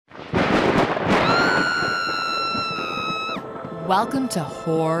Welcome to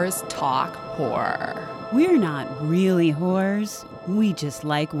Whores Talk Horror. We're not really whores. We just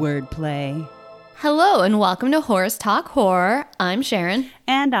like wordplay. Hello and welcome to Whores Talk Horror. I'm Sharon.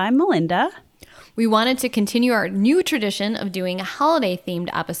 And I'm Melinda. We wanted to continue our new tradition of doing holiday-themed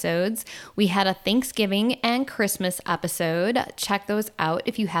episodes. We had a Thanksgiving and Christmas episode. Check those out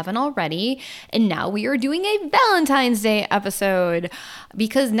if you haven't already. And now we are doing a Valentine's Day episode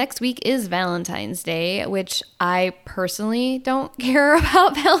because next week is Valentine's Day, which I personally don't care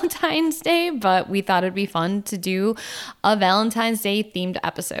about Valentine's Day, but we thought it'd be fun to do a Valentine's Day themed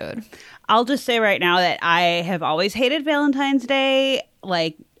episode. I'll just say right now that I have always hated Valentine's Day.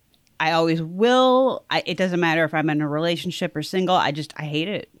 I always will. It doesn't matter if I'm in a relationship or single. I hate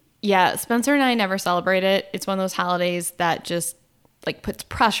it. Yeah, Spencer and I never celebrate it. It's one of those holidays that just puts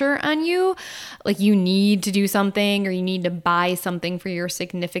pressure on you. You need to do something or you need to buy something for your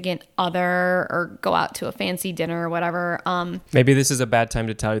significant other or go out to a fancy dinner or whatever. Maybe this is a bad time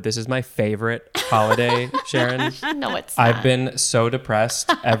to tell you this is my favorite holiday, Sharon. No, it's not. I've been so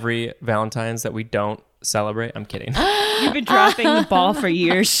depressed every Valentine's that we don't celebrate. I'm kidding. You've been dropping the ball for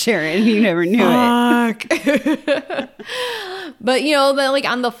years, Sharon. You never knew it. But,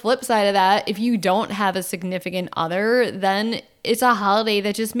 on the flip side of that, if you don't have a significant other, then it's a holiday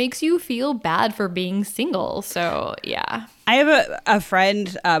that just makes you feel bad for being single. So, yeah. I have a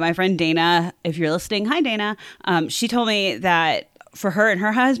friend, my friend Dana, if you're listening. Hi, Dana. She told me that for her and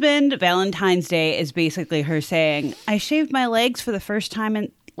her husband, Valentine's Day is basically her saying, I shaved my legs for the first time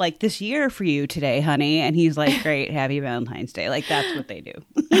in this year for you today, honey. And he's like, great, happy Valentine's Day. That's what they do.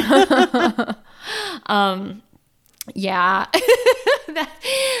 Yeah.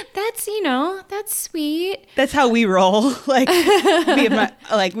 That's sweet. That's how we roll.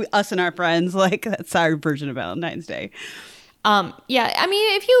 Us and our friends, that's our version of Valentine's Day. Yeah, I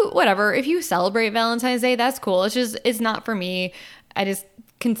mean, if you celebrate Valentine's Day, that's cool. It's not for me. I just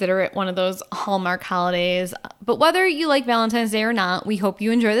consider it one of those Hallmark holidays. But whether you like Valentine's Day or not, we hope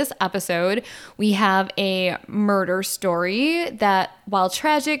you enjoy this episode. We have a murder story that, while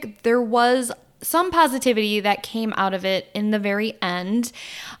tragic, there was some positivity that came out of it in the very end.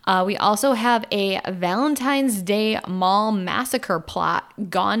 We also have a Valentine's Day mall massacre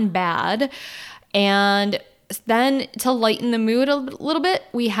plot gone bad. And then, to lighten the mood a little bit,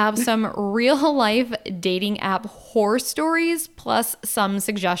 we have some real-life dating app horror stories, plus some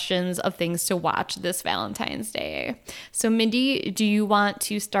suggestions of things to watch this Valentine's Day. So, Mindy, do you want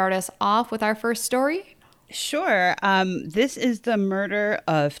to start us off with our first story? Sure. This is the murder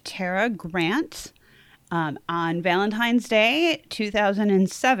of Tara Grant. On Valentine's Day,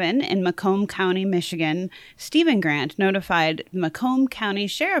 2007, in Macomb County, Michigan, Stephen Grant notified the Macomb County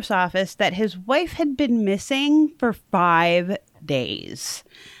Sheriff's Office that his wife had been missing for 5 days.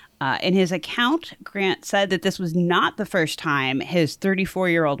 In his account, Grant said that this was not the first time his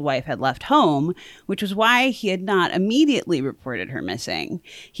 34-year-old wife had left home, which was why he had not immediately reported her missing.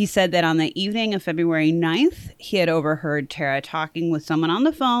 He said that on the evening of February 9th, he had overheard Tara talking with someone on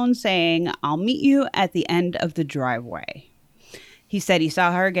the phone saying, "I'll meet you at the end of the driveway." He said he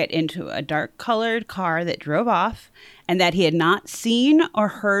saw her get into a dark-colored car that drove off and that he had not seen or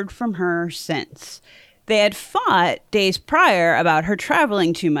heard from her since. They had fought days prior about her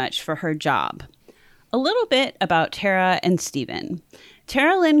traveling too much for her job. A little bit about Tara and Stephen.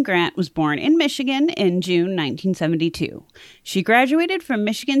 Tara Lynn Grant was born in Michigan in June 1972. She graduated from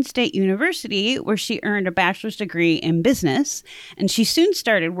Michigan State University, where she earned a bachelor's degree in business, and she soon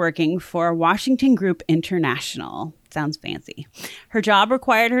started working for Washington Group International. Sounds fancy. Her job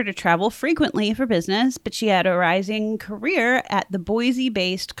required her to travel frequently for business, but she had a rising career at the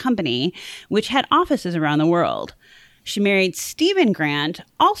Boise-based company, which had offices around the world. She married Stephen Grant,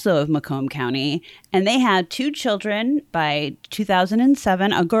 also of Macomb County, and they had 2 children by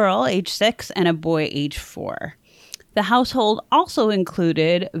 2007, a girl, age 6, and a boy, age 4. The household also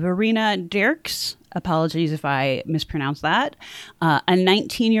included Verena Dirks, apologies if I mispronounced that, a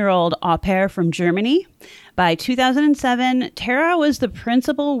 19-year-old au pair from Germany. By 2007, Tara was the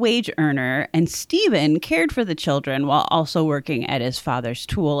principal wage earner, and Stephen cared for the children while also working at his father's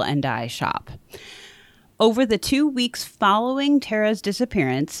tool and die shop. Over the 2 weeks following Tara's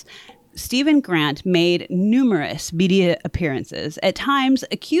disappearance, Stephen Grant made numerous media appearances, at times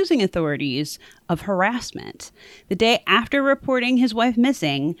accusing authorities of harassment. The day after reporting his wife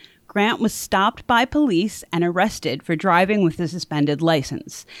missing, Grant was stopped by police and arrested for driving with a suspended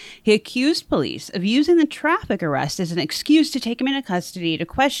license. He accused police of using the traffic arrest as an excuse to take him into custody to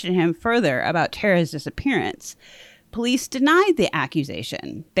question him further about Tara's disappearance. Police denied the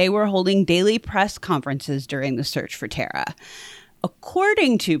accusation. They were holding daily press conferences during the search for Tara.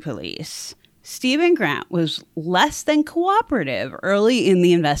 According to police, Stephen Grant was less than cooperative early in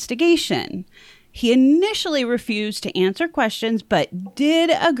the investigation. He initially refused to answer questions, but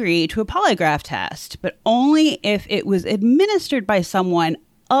did agree to a polygraph test, but only if it was administered by someone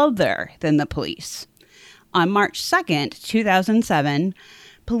other than the police. On March 2nd, 2007,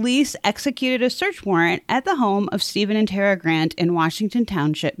 police executed a search warrant at the home of Stephen and Tara Grant in Washington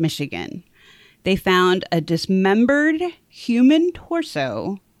Township, Michigan. They found a dismembered human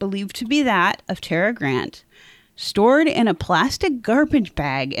torso, believed to be that of Tara Grant, stored in a plastic garbage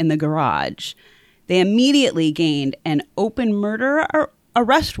bag in the garage. They immediately gained an open murder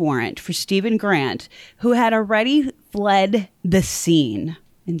arrest warrant for Stephen Grant, who had already fled the scene.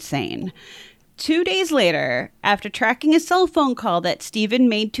 Insane. 2 days later, after tracking a cell phone call that Stephen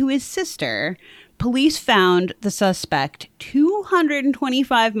made to his sister, police found the suspect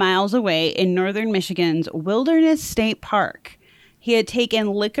 225 miles away in northern Michigan's Wilderness State Park. He had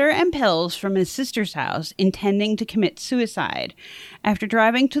taken liquor and pills from his sister's house, intending to commit suicide. After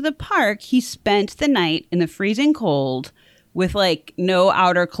driving to the park, he spent the night in the freezing cold with, no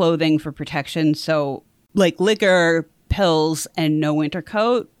outer clothing for protection. So, liquor, pills, and no winter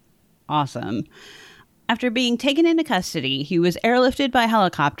coat. Awesome. After being taken into custody, he was airlifted by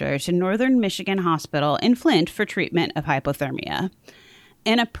helicopter to Northern Michigan Hospital in Flint for treatment of hypothermia.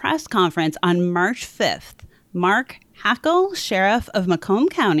 In a press conference on March 5th, Mark Hackel, sheriff of Macomb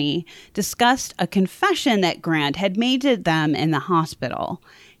County, discussed a confession that Grant had made to them in the hospital.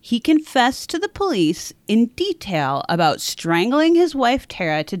 He confessed to the police in detail about strangling his wife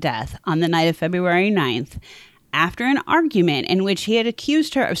Tara to death on the night of February 9th after an argument in which he had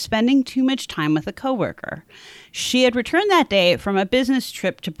accused her of spending too much time with a coworker. She had returned that day from a business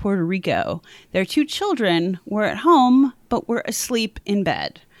trip to Puerto Rico. Their 2 children were at home but were asleep in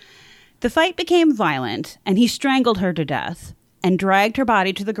bed. The fight became violent, and he strangled her to death and dragged her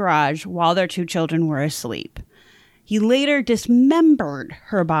body to the garage while their 2 children were asleep. He later dismembered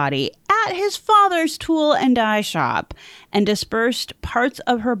her body at his father's tool and die shop and dispersed parts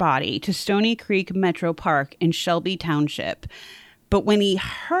of her body to Stony Creek Metro Park in Shelby Township. But when he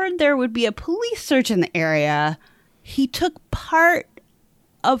heard there would be a police search in the area, he took part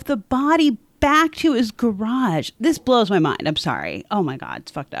of the body back to his garage. This blows my mind. I'm sorry. Oh my God,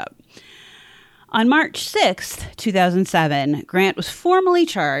 it's fucked up. On March 6th, 2007, Grant was formally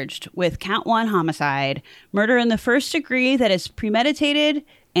charged with count 1 homicide, murder in the first degree that is premeditated,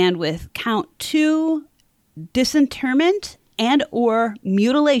 and with count 2 disinterment and or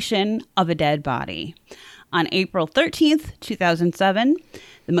mutilation of a dead body. On April 13th, 2007,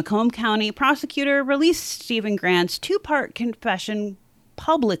 the Macomb County prosecutor released Stephen Grant's 2-part confession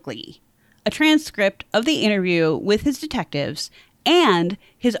publicly, a transcript of the interview with his detectives, and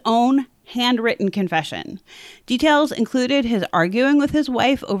his own handwritten confession. Details included his arguing with his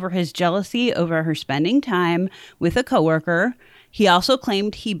wife over his jealousy over her spending time with a coworker. He also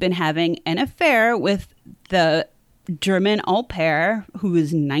claimed he'd been having an affair with the German au pair, who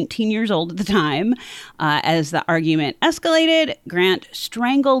was 19 years old at the time. As the argument escalated, Grant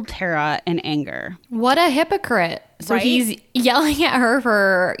strangled Tara in anger. What a hypocrite. So Right? he's yelling at her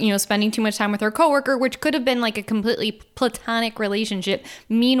for, spending too much time with her coworker, which could have been like a completely platonic relationship.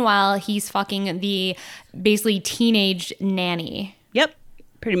 Meanwhile, he's fucking the basically teenage nanny. Yep,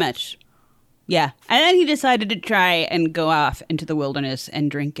 pretty much. Yeah. And then he decided to try and go off into the wilderness and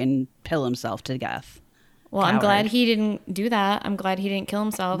drink and pill himself to death. Well, I'm glad he didn't do that. I'm glad he didn't kill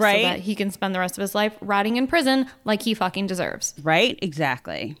himself Right? so that he can spend the rest of his life rotting in prison like he fucking deserves. Right?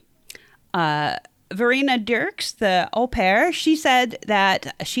 Exactly. Verena Dirks, the au pair, she said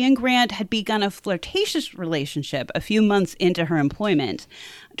that she and Grant had begun a flirtatious relationship a few months into her employment.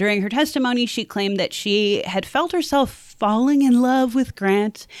 During her testimony, she claimed that she had felt herself falling in love with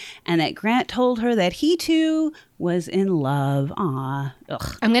Grant and that Grant told her that he too was in love.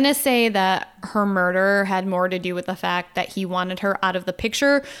 Ugh. I'm going to say that her murder had more to do with the fact that he wanted her out of the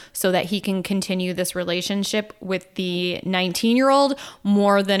picture so that he can continue this relationship with the 19-year-old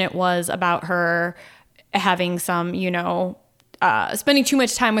more than it was about her having some, spending too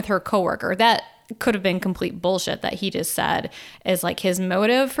much time with her coworker. That could have been complete bullshit that he just said is like his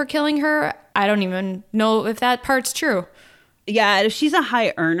motive for killing her. I don't even know if that part's true. Yeah, she's a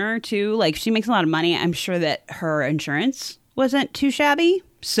high earner too. Like, she makes a lot of money. I'm sure that her insurance wasn't too shabby.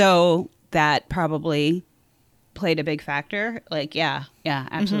 So that probably played a big factor. Like, yeah,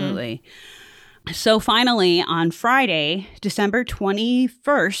 absolutely. Mm-hmm. So finally, on Friday, December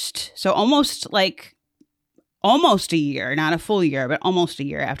 21st, so almost like almost a year, not a full year, but almost a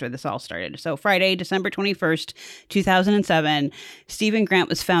year after this all started. So Friday, December 21st, 2007, Stephen Grant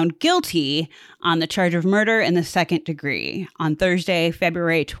was found guilty on the charge of murder in the second degree. On Thursday,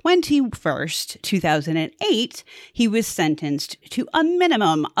 February 21st, 2008, he was sentenced to a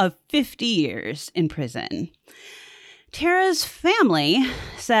minimum of 50 years in prison. Tara's family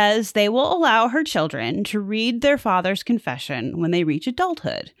says they will allow her children to read their father's confession when they reach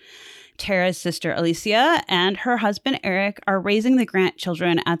adulthood. Tara's sister Alicia and her husband Eric are raising the Grant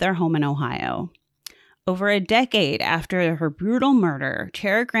children at their home in Ohio. Over a decade after her brutal murder,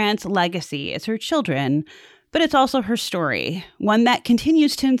 Tara Grant's legacy is her children, but it's also her story, one that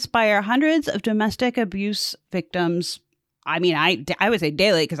continues to inspire hundreds of domestic abuse victims. I mean, I would say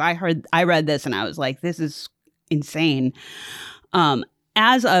daily, because I read this and I was like, this is insane.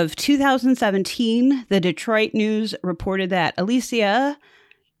 As of 2017, the Detroit News reported that Alicia,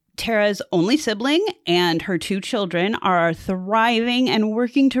 Tara's only sibling, and her two children are thriving and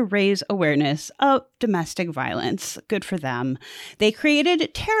working to raise awareness of domestic violence. Good for them. They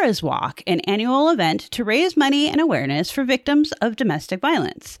created Tara's Walk, an annual event to raise money and awareness for victims of domestic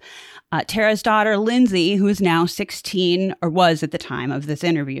violence. Tara's daughter, Lindsay, who is now 16, or was at the time of this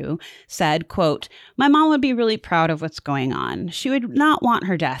interview, said, quote, "My mom would be really proud of what's going on. She would not want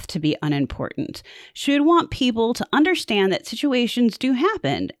her death to be unimportant. She would want people to understand that situations do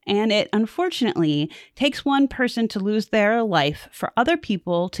happen, and it, unfortunately, takes one person to lose their life for other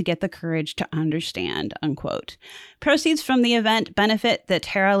people to get the courage to understand," unquote. Proceeds from the event benefit the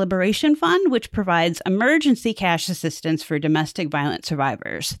Tara Liberation Fund, which provides emergency cash assistance for domestic violence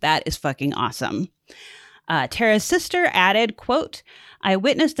survivors. That is fucking awesome. Tara's sister added, quote, "I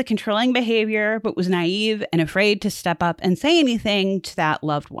witnessed the controlling behavior, but was naive and afraid to step up and say anything to that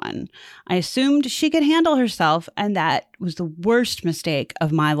loved one. I assumed she could handle herself, and that was the worst mistake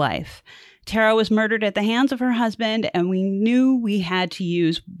of my life. Tara was murdered at the hands of her husband, and we knew we had to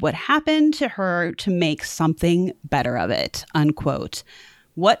use what happened to her to make something better of it," unquote.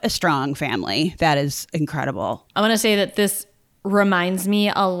 What a strong family. That is incredible. I want to say that this reminds me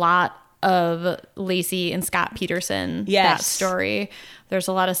a lot of Lacey and Scott Peterson. Yes. That story. There's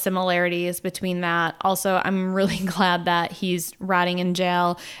a lot of similarities between that. Also, I'm really glad that he's rotting in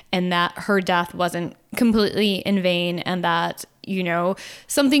jail and that her death wasn't completely in vain, and that, you know,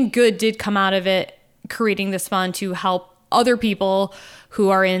 something good did come out of it, creating this fund to help other people who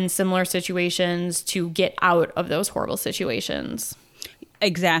are in similar situations to get out of those horrible situations.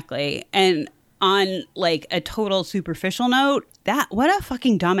 Exactly. And on like a total superficial note, what a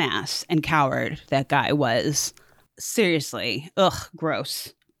fucking dumbass and coward that guy was. Seriously. Ugh,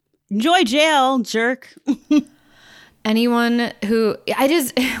 gross. Enjoy jail, jerk. Anyone who,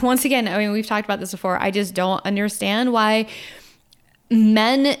 once again, I mean, we've talked about this before. I just don't understand why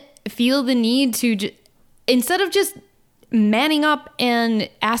men feel the need to, instead of just manning up and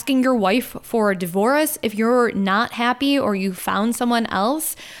asking your wife for a divorce if you're not happy or you found someone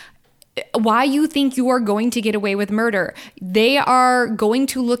else, why you think you are going to get away with murder. They are going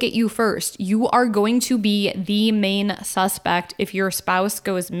to look at you first. You are going to be the main suspect if your spouse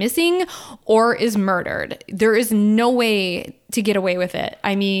goes missing or is murdered. There is no way to get away with it.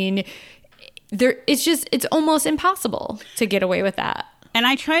 I mean, it's almost impossible to get away with that. And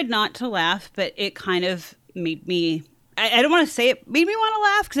I tried not to laugh, but it kind of made me, I don't want to say it made me want to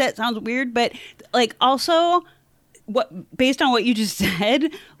laugh because that sounds weird, but like also, based on what you just said,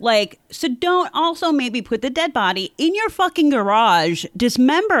 like, so don't also maybe put the dead body in your fucking garage,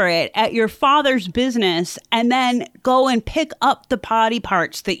 dismember it at your father's business, and then go and pick up the body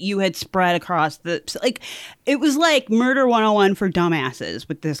parts that you had spread across like, it was like murder 101 for dumbasses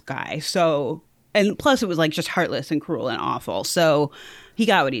with this guy. So, and plus it was like just heartless and cruel and awful. So he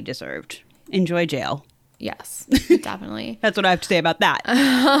got what he deserved. Enjoy jail. Yes, definitely. That's what I have to say about that.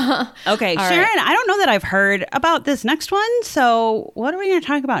 Okay, All Sharon, right. I don't know that I've heard about this next one. So what are we going to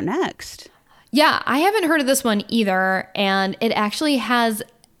talk about next? Yeah, I haven't heard of this one either. And it actually has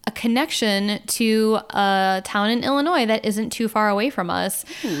a connection to a town in Illinois that isn't too far away from us.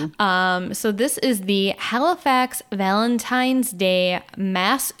 So this is the Halifax Valentine's Day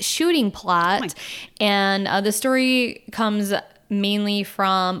mass shooting plot. And the story comes mainly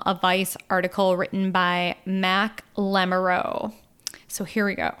from a Vice article written by Mac Lamoureux. So here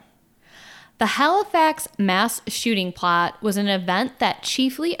we go. The Halifax mass shooting plot was an event that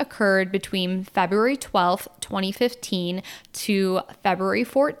chiefly occurred between February 12th, 2015 to February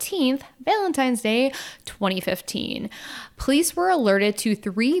 14th, Valentine's Day, 2015. Police were alerted to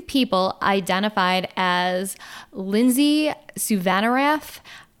 3 people identified as Lindsay Suvanarath,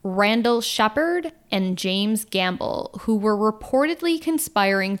 Randall Shepard and James Gamble, who were reportedly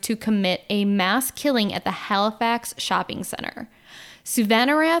conspiring to commit a mass killing at the Halifax shopping center.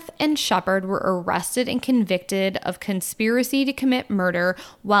 Suvanarath and Shepard were arrested and convicted of conspiracy to commit murder,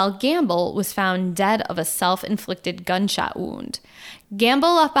 while Gamble was found dead of a self-inflicted gunshot wound.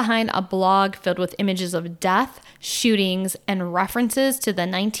 Gamble left behind a blog filled with images of death, shootings, and references to the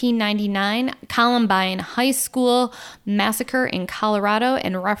 1999 Columbine High School massacre in Colorado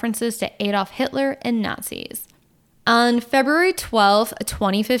and references to Adolf Hitler and Nazis. On February 12,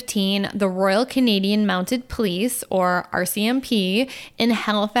 2015, the Royal Canadian Mounted Police, or RCMP, in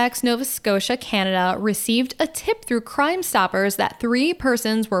Halifax, Nova Scotia, Canada, received a tip through Crime Stoppers that 3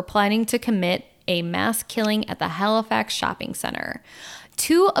 persons were planning to commit a mass killing at the Halifax shopping center.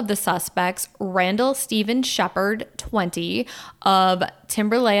 2 of the suspects, Randall Stephen Shepard, 20, of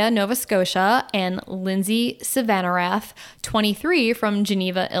Timberlea, Nova Scotia, and Lindsay Savanarath, 23, from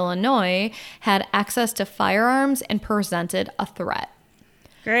Geneva, Illinois, had access to firearms and presented a threat.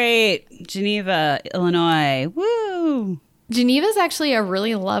 Great. Geneva, Illinois. Woo! Geneva is actually a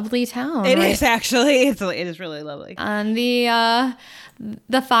really lovely town. It is actually. It is really lovely. On the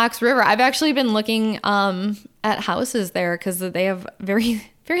Fox River. I've actually been looking at houses there because they have very,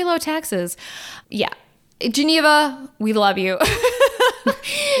 very low taxes. Yeah. Geneva, we love you.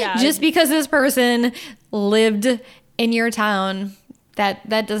 Yeah. Just because this person lived in your town,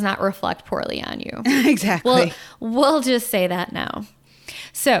 that does not reflect poorly on you. Exactly. We'll just say that now.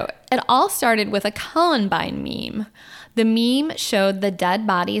 So it all started with a Columbine meme. The meme showed the dead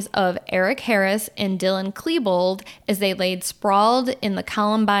bodies of Eric Harris and Dylan Klebold as they laid sprawled in the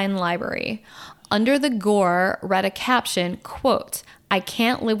Columbine Library. Under the gore read a caption, quote, "I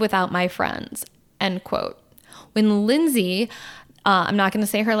can't live without my friends," end quote. When Lindsay, I'm not going to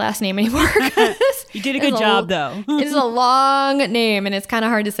say her last name anymore. You did a good job, though. It is a long name, and it's kind of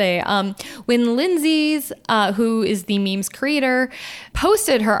hard to say. When Lindsay's, who is the meme's creator,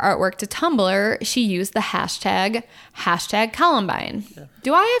 posted her artwork to Tumblr, she used the hashtag Columbine. Yeah.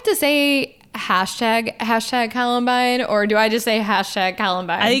 Do I have to say hashtag Columbine, or do I just say hashtag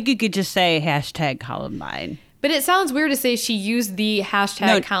Columbine? I think you could just say hashtag Columbine. But it sounds weird to say she used the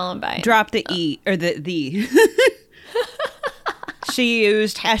hashtag Columbine. Drop the E, or the. She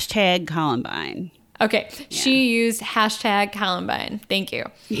used hashtag Columbine. Okay. Yeah. She used hashtag Columbine. Thank you.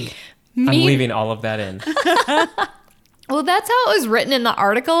 I'm leaving all of that in. Well, that's how it was written in the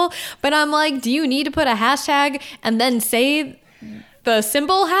article. But I'm like, do you need to put a hashtag and then say the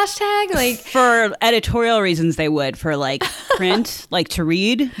symbol hashtag? Like, for editorial reasons, they would. For like print, like to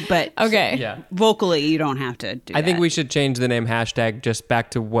read. But okay. Yeah. Vocally, you don't have to do I think we should change the name hashtag just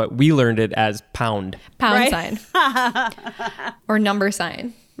back to what we learned it as pound. Pound sign. Or number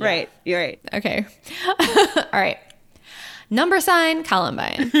sign. Right. You're right. Okay. All right. Number sign,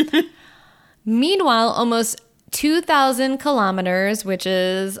 Columbine. Meanwhile, almost 2,000 kilometers, which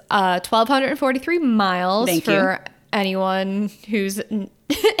is 1,243 miles for anyone who's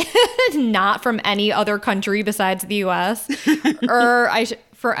not from any other country besides the U.S. Or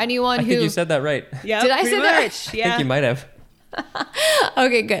for anyone who... I think you said that right. Yeah, did I say that right? Yeah. I think you might have.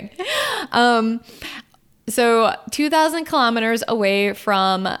 Okay, good. So 2,000 kilometers away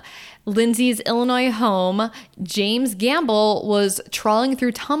from Lindsay's Illinois home, James Gamble was trawling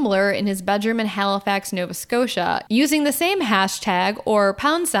through Tumblr in his bedroom in Halifax, Nova Scotia, using the same hashtag or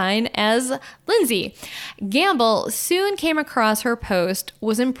pound sign as Lindsay. Gamble soon came across her post,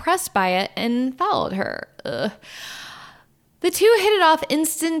 was impressed by it, and followed her. The two hit it off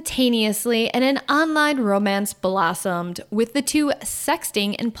instantaneously, and an online romance blossomed, with the two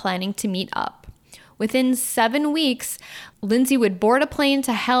sexting and planning to meet up. Within 7 weeks, Lindsay would board a plane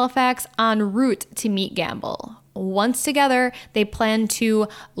to Halifax en route to meet Gamble. Once together, they planned to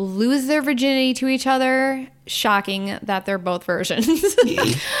lose their virginity to each other. Shocking that they're both virgins.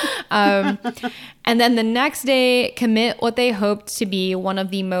 And then the next day, commit what they hoped to be one of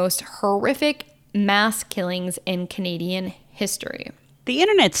the most horrific mass killings in Canadian history. The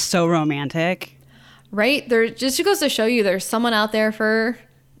internet's so romantic. Right? There just goes to show you there's someone out there for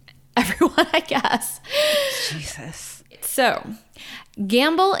everyone, I guess. Jesus. So,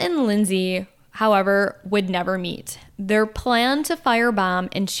 Gamble and Lindsay, however, would never meet. Their plan to firebomb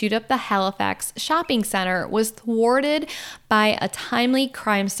and shoot up the Halifax shopping center was thwarted by a timely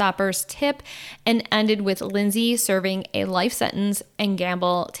Crime Stoppers tip and ended with Lindsay serving a life sentence and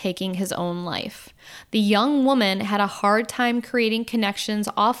Gamble taking his own life. The young woman had a hard time creating connections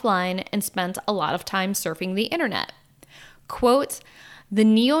offline and spent a lot of time surfing the internet. Quote, The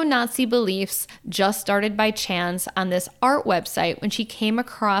neo-Nazi beliefs just started by chance on this art website when she came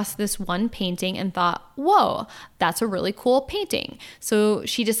across this one painting and thought, whoa, that's a really cool painting. So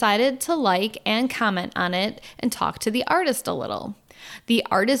she decided to like and comment on it and talk to the artist a little. The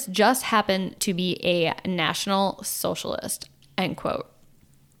artist just happened to be a National Socialist, end quote.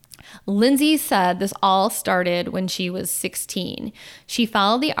 Lindsay said this all started when she was 16. She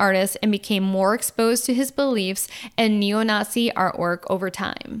followed the artist and became more exposed to his beliefs and neo-Nazi artwork over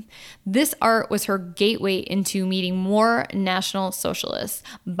time. This art was her gateway into meeting more National Socialists,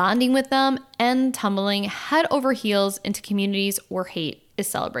 bonding with them, and tumbling head over heels into communities where hate is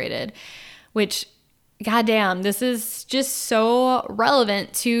celebrated. Which, goddamn, this is just so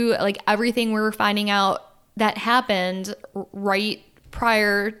relevant to like everything we're finding out that happened right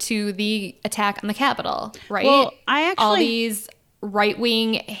prior to the attack on the Capitol, right? Well, I actually... all these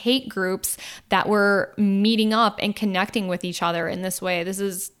right-wing hate groups that were meeting up and connecting with each other in this way.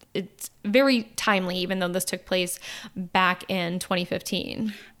 It's very timely, even though this took place back in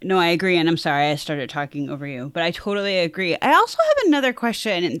 2015. No, I agree. And I'm sorry I started talking over you, but I totally agree. I also have another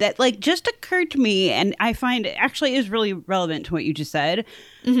question that like just occurred to me, and I find it actually is really relevant to what you just said.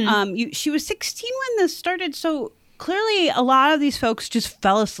 Mm-hmm. She was 16 when this started, so clearly a lot of these folks just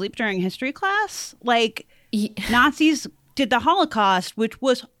fell asleep during history class. Like, Nazis did the Holocaust, which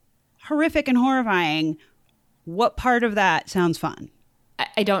was horrific and horrifying. What part of that sounds fun?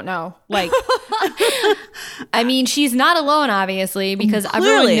 I don't know. Like, I mean, she's not alone, obviously, because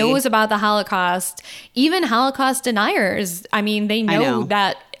clearly everyone knows about the Holocaust. Even Holocaust deniers, I mean, they know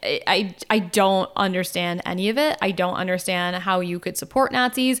that. I don't understand any of it. I don't understand how you could support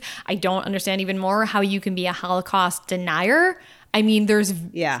Nazis. I don't understand even more how you can be a Holocaust denier. I mean, there's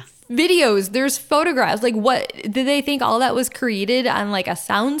videos, there's photographs. Like, what did they think all that was created on like a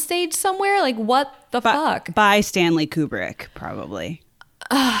soundstage somewhere? Like, what the fuck? By Stanley Kubrick, probably.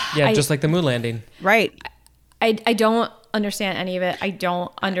 Just like the moon landing. Right. I don't understand any of it. I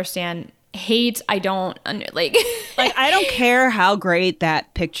don't understand hate. I don't like I don't care how great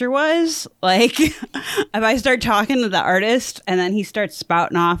that picture was. Like, if I start talking to the artist and then he starts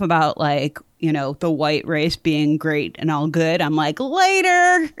spouting off about like, you know, the white race being great and all good, I'm like,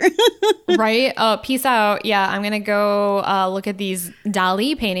 later. Right? Peace out. Yeah, I'm gonna go look at these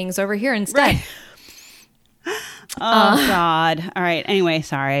Dali paintings over here instead. Right. Oh God. All right. Anyway,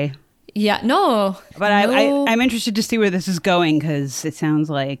 sorry. Yeah. No. But I'm interested to see where this is going, because it sounds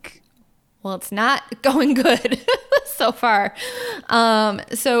like... Well, it's not going good so far.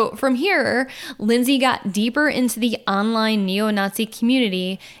 So from here, Lindsay got deeper into the online neo-Nazi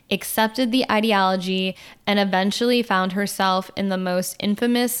community, accepted the ideology, and eventually found herself in the most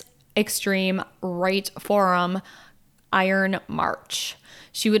infamous extreme right forum, Iron March.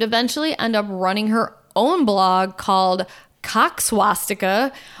 She would eventually end up running her own blog called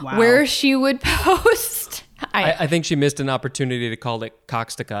Cockswastika, where she would post... I think she missed an opportunity to call it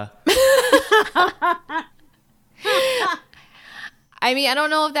Cockstica. I mean, I don't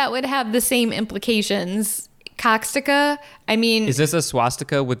know if that would have the same implications. Cockstica, I mean... Is this a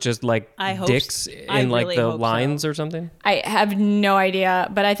swastika with just like dicks in like the lines or something? I have no idea,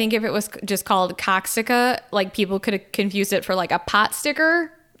 but I think if it was just called Cockstica, like people could have confused it for like a pot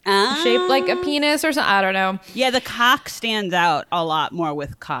sticker shaped like a penis or something. I don't know. Yeah, the cock stands out a lot more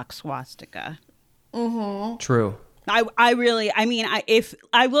with cock swastika. Mm-hmm. True. I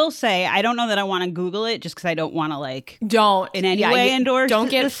will say, I don't know that I want to Google it just because I don't want to in any way endorse. Don't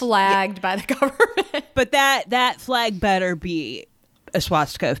get flagged by the government. But that flag better be a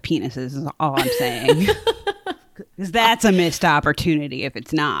swastika of penises is all I'm saying. Because that's a missed opportunity if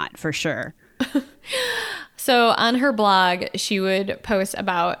it's not, for sure. So on her blog, she would post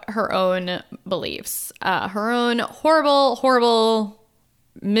about her own beliefs, her own horrible,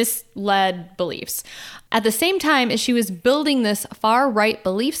 misled beliefs. At the same time as she was building this far-right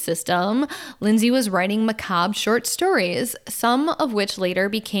belief system, Lindsay was writing macabre short stories, some of which later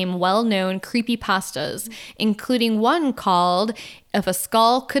became well-known creepypastas, including one called If a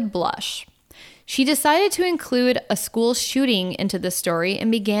Skull Could Blush. She decided to include a school shooting into the story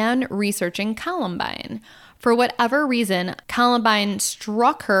and began researching Columbine. For whatever reason, Columbine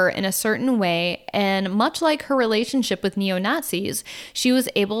struck her in a certain way, and much like her relationship with neo-Nazis, she was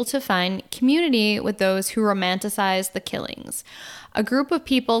able to find community with those who romanticized the killings. A group of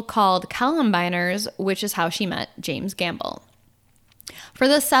people called Columbiners, which is how she met James Gamble. For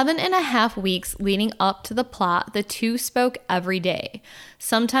the 7.5 weeks leading up to the plot, the two spoke every day,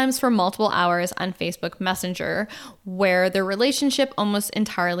 sometimes for multiple hours on Facebook Messenger, where their relationship almost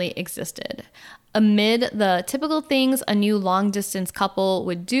entirely existed. Amid the typical things a new long-distance couple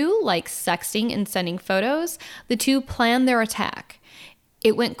would do, like sexting and sending photos, the two planned their attack.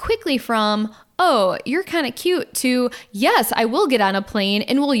 It went quickly from, oh, you're kind of cute, to, yes, I will get on a plane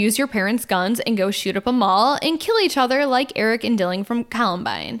and we'll use your parents' guns and go shoot up a mall and kill each other like Eric and Dylan from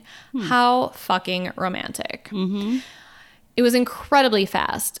Columbine. How fucking romantic. Mm-hmm. It was incredibly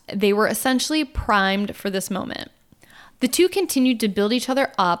fast. They were essentially primed for this moment. The two continued to build each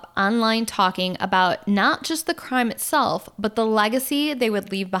other up online, talking about not just the crime itself, but the legacy they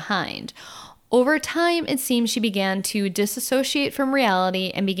would leave behind. Over time, it seems she began to disassociate from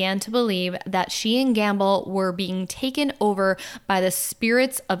reality and began to believe that she and Gamble were being taken over by the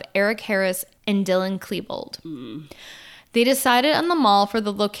spirits of Eric Harris and Dylan Klebold. They decided on the mall for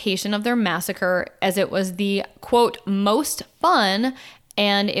the location of their massacre, as it was the, quote, most fun,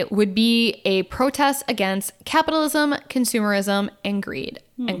 and it would be a protest against capitalism, consumerism, and greed,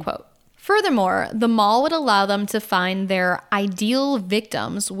 end quote. Furthermore, the mall would allow them to find their ideal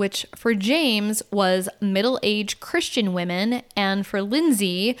victims, which for James was middle-aged Christian women, and for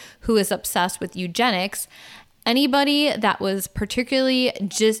Lindsay, who is obsessed with eugenics, anybody that was particularly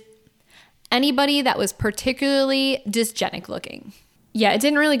dysgenic looking. Yeah, it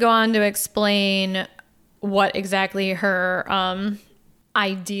didn't really go on to explain what exactly her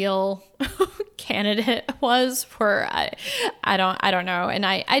ideal candidate was for. I don't know, and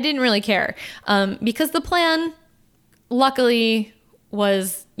I didn't really care because the plan luckily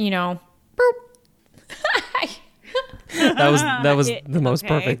was, boop. that was the most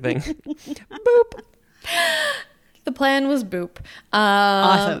perfect thing. Boop. The plan was boop.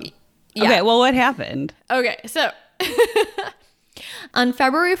 Awesome. Yeah. Okay, well, what happened? Okay, so on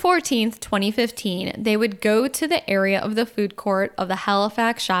February 14th, 2015, they would go to the area of the food court of the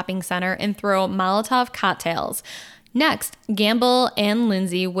Halifax Shopping Center and throw Molotov cocktails. Next, Gamble and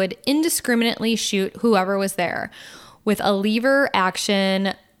Lindsay would indiscriminately shoot whoever was there with a lever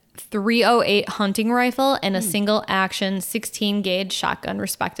action .308 hunting rifle and a single action 16 gauge shotgun,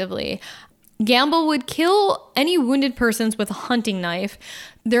 respectively. Gamble would kill any wounded persons with a hunting knife.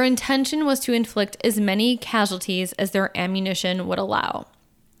 Their intention was to inflict as many casualties as their ammunition would allow.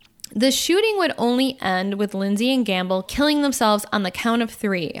 The shooting would only end with Lindsay and Gamble killing themselves on the count of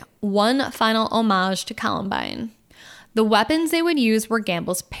 3, one final homage to Columbine. The weapons they would use were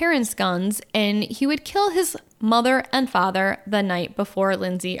Gamble's parents' guns, and he would kill his mother and father the night before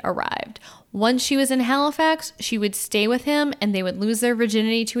Lindsay arrived. Once she was in Halifax, she would stay with him and they would lose their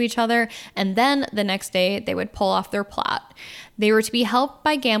virginity to each other, and then the next day they would pull off their plot. They were to be helped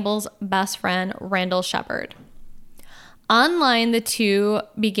by Gamble's best friend, Randall Shepard. Online, the two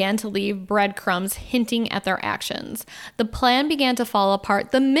began to leave breadcrumbs hinting at their actions. The plan began to fall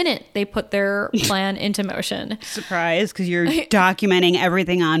apart the minute they put their plan into motion. Surprise, because you're documenting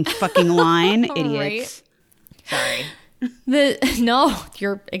everything on fucking line, idiots. Right. Sorry. No,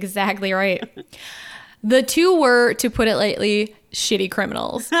 you're exactly right. The two were, to put it lightly, shitty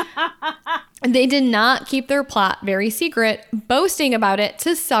criminals. They did not keep their plot very secret, boasting about it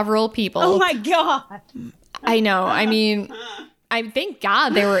to several people. Oh my God. I know. I mean, I thank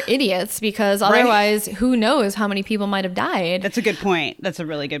God they were idiots, because otherwise, who knows how many people might have died. That's a good point. That's a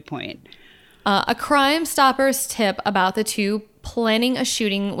really good point. A Crime Stoppers tip about the two planning a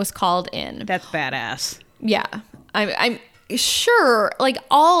shooting was called in. That's badass. Yeah. I'm sure, like,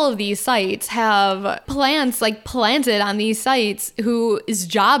 all of these sites have plants, like, planted on these sites whose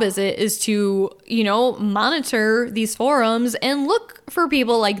job is to, monitor these forums and look for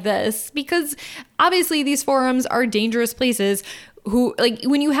people like this, because obviously these forums are dangerous places who, like,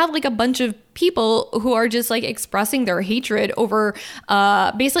 when you have, like, a bunch of people who are just, like, expressing their hatred over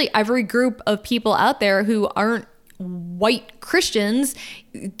basically every group of people out there who aren't white Christians,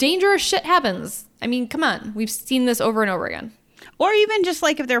 dangerous shit happens. I mean, come on. We've seen this over and over again. Or even just,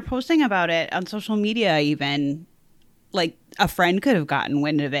 like, if they're posting about it on social media, even, like, a friend could have gotten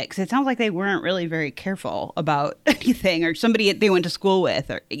wind of it, because it sounds like they weren't really very careful about anything, or somebody they went to school with.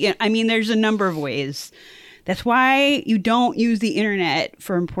 Or, I mean, there's a number of ways. That's why you don't use the internet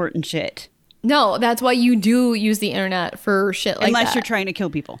for important shit. No, that's why you do use the internet for shit like that. Unless you're trying to kill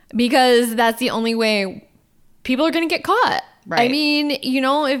people. Because that's the only way people are going to get caught. Right. I mean,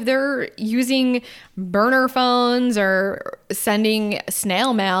 if they're using burner phones or sending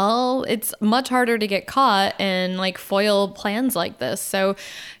snail mail, it's much harder to get caught and, like, foil plans like this. So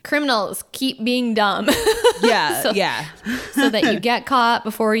criminals, keep being dumb. Yeah, so that you get caught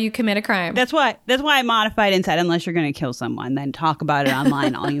before you commit a crime. That's why I modified and said, unless you're going to kill someone, then talk about it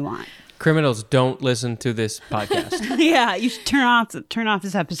online all you want. Criminals, don't listen to this podcast. Yeah, you should turn off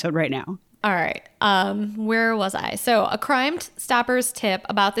this episode right now. All right. Where was I? So a Crime Stoppers tip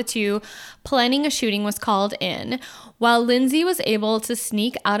about the two planning a shooting was called in. While Lindsay was able to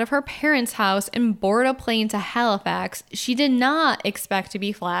sneak out of her parents' house and board a plane to Halifax, she did not expect to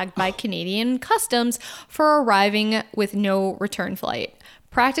be flagged by Canadian Customs for arriving with no return flight,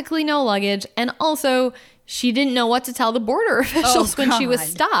 practically no luggage, and also she didn't know what to tell the border officials when she was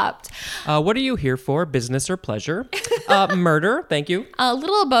stopped. What are you here for? Business or pleasure? Murder. Thank you. A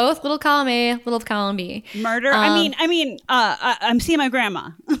little of both, little column A, little of column B. Murder? I'm seeing my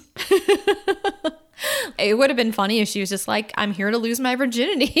grandma. It would have been funny if she was just like, I'm here to lose my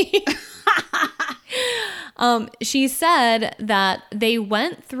virginity. She said that they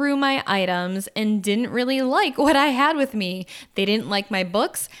went through my items and didn't really like what I had with me. They didn't like my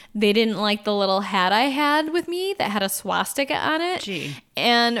books. They didn't like the little hat I had with me that had a swastika on it. Gee.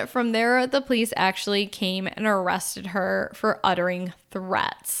 And from there, the police actually came and arrested her for uttering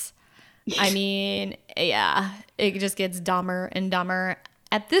threats. I mean, yeah, it just gets dumber and dumber.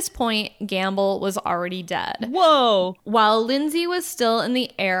 At this point, Gamble was already dead. Whoa. While Lindsay was still in the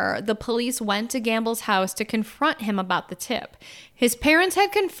air, the police went to Gamble's house to confront him about the tip. His parents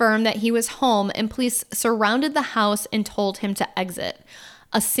had confirmed that he was home, and police surrounded the house and told him to exit.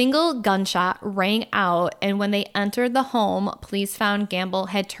 A single gunshot rang out, and when they entered the home, police found Gamble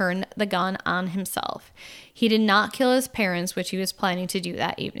had turned the gun on himself. He did not kill his parents, which he was planning to do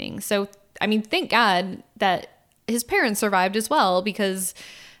that evening. So, I mean, thank God that his parents survived as well, because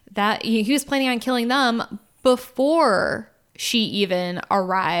that he was planning on killing them before she even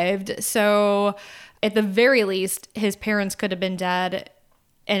arrived. So at the very least, his parents could have been dead.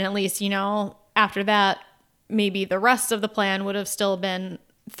 And at least, after that, maybe the rest of the plan would have still been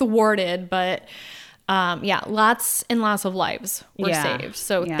thwarted. But lots and lots of lives were saved.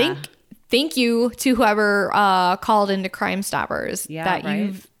 So thank you to whoever called into Crime Stoppers.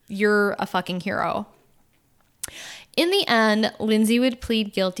 You're a fucking hero. In the end, Lindsay would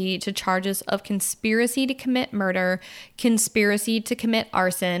plead guilty to charges of conspiracy to commit murder, conspiracy to commit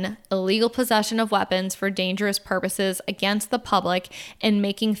arson, illegal possession of weapons for dangerous purposes against the public, and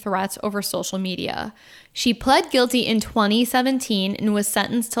making threats over social media. She pled guilty in 2017 and was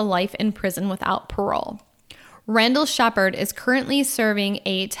sentenced to life in prison without parole. Randall Shepard is currently serving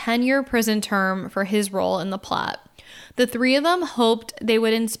a 10-year prison term for his role in the plot. The three of them hoped they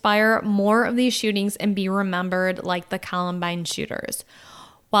would inspire more of these shootings and be remembered like the Columbine shooters.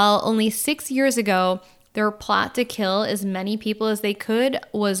 While only 6 years ago, their plot to kill as many people as they could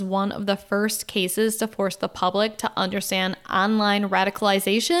was one of the first cases to force the public to understand online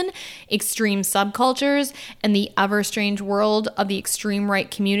radicalization, extreme subcultures, and the ever-strange world of the extreme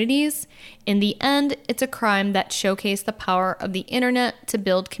right communities. In the end, it's a crime that showcased the power of the internet to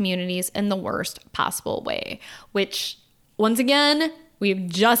build communities in the worst possible way, which, once again, we've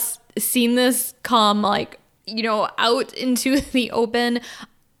just seen this come out into the open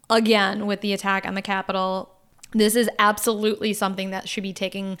again with the attack on the Capitol. This is absolutely something that should be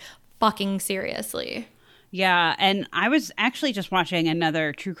taken fucking seriously. Yeah, and I was actually just watching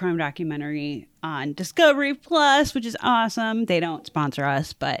another true crime documentary on Discovery Plus, which is awesome. They don't sponsor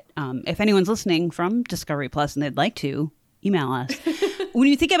us, but if anyone's listening from Discovery Plus and they'd like to, email us. When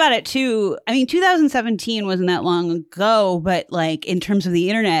you think about it too, 2017 wasn't that long ago, but in terms of the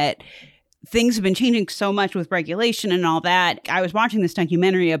internet, things have been changing so much with regulation and all that. I was watching this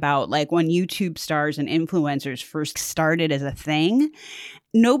documentary about when YouTube stars and influencers first started as a thing.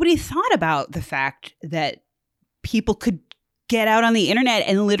 Nobody thought about the fact that people could get out on the internet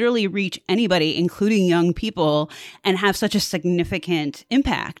and literally reach anybody, including young people, and have such a significant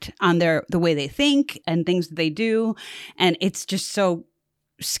impact on the way they think and things that they do. And it's just so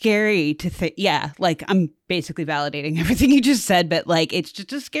scary to think. Yeah, I'm basically validating everything you just said, but it's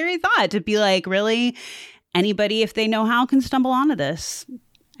just a scary thought to be really, anybody, if they know how, can stumble onto this.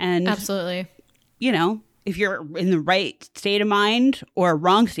 And absolutely, if you're in the right state of mind or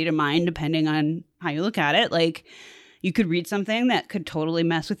wrong state of mind, depending on how you look at it, you could read something that could totally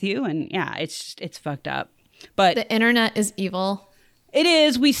mess with you. And yeah, it's fucked up. But the internet is evil. It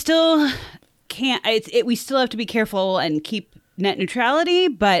is. We still can't, we still have to be careful and keep net neutrality.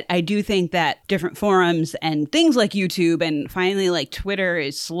 But I do think that different forums and things like YouTube and finally Twitter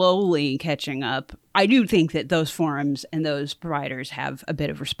is slowly catching up. I do think that those forums and those providers have a bit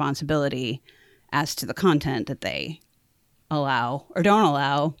of responsibility as to the content that they allow or don't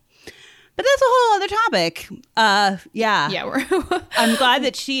allow. But that's a whole other topic. Yeah, I'm glad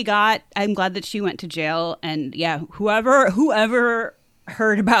that she went to jail. And yeah, whoever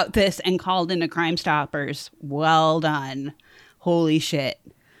heard about this and called into Crime Stoppers, well done. Holy shit.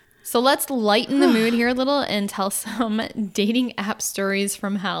 So let's lighten the mood here a little and tell some dating app stories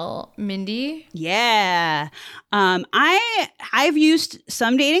from hell. Mindy? Yeah. I've used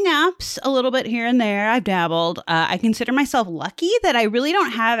some dating apps a little bit here and there. I've dabbled. I consider myself lucky that I really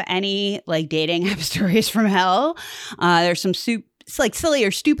don't have any like dating app stories from hell. There's some like silly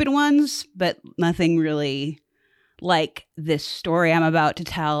or stupid ones, but nothing really like this story I'm about to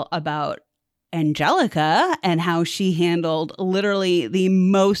tell about Angelica and how she handled literally the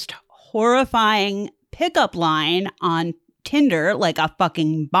most horrifying pickup line on Tinder like a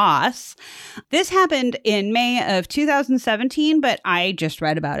fucking boss. This happened in May of 2017, but I just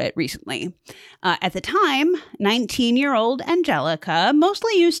read about it recently. At the time, 19-year-old Angelica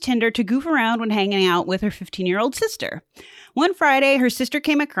mostly used Tinder to goof around when hanging out with her 15-year-old sister. One Friday, her sister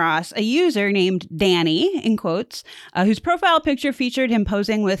came across a user named Danny, in quotes, whose profile picture featured him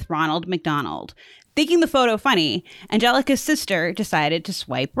posing with Ronald McDonald. Thinking the photo funny, Angelica's sister decided to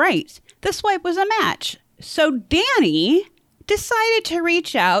swipe right. The swipe was a match. So Danny decided to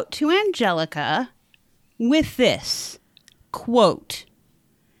reach out to Angelica with this, quote,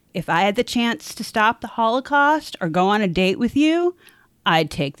 "If I had the chance to stop the Holocaust or go on a date with you,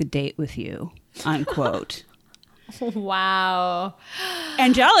 I'd take the date with you," unquote. Wow.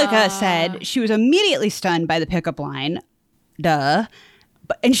 Angelica said she was immediately stunned by the pickup line. Duh.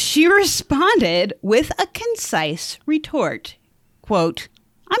 And she responded with a concise retort. Quote,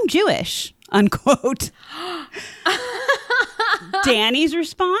 "I'm Jewish," unquote. Danny's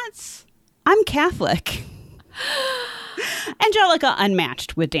response, "I'm Catholic." Angelica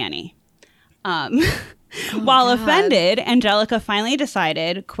unmatched with Danny. While offended, Angelica finally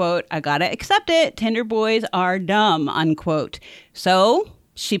decided, quote, "I gotta accept it. Tinder boys are dumb," unquote. So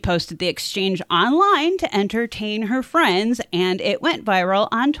she posted the exchange online to entertain her friends, and it went viral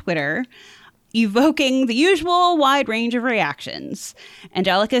on Twitter, evoking the usual wide range of reactions.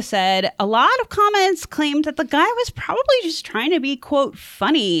 Angelica said a lot of comments claimed that the guy was probably just trying to be, quote,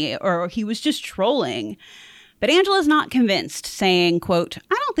 funny, or he was just trolling. But Angela's not convinced, saying, quote,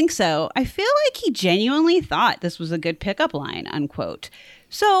 "I don't think so. I feel like he genuinely thought this was a good pickup line," unquote.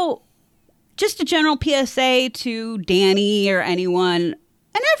 So just a general PSA to Danny or anyone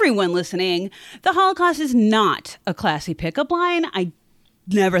and everyone listening, the Holocaust is not a classy pickup line. I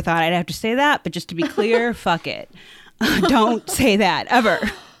never thought I'd have to say that, but just to be clear, fuck it. Don't say that, ever.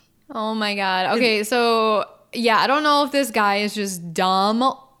 Oh my God. Okay, so yeah, I don't know if this guy is just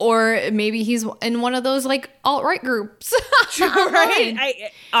dumb or maybe he's in one of those like alt-right groups.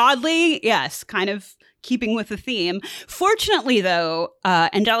 Right? Oddly, yes, kind of keeping with the theme. Fortunately, though,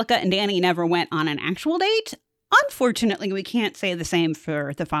 Angelica and Danny never went on an actual date. Unfortunately, we can't say the same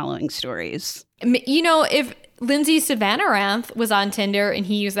for the following stories. You know, if Lindsay Savanaranth was on Tinder and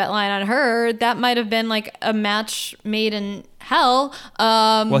he used that line on her, that might have been like a match made in hell.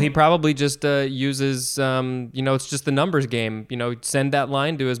 Well, he probably just uses, it's just the numbers game. Send that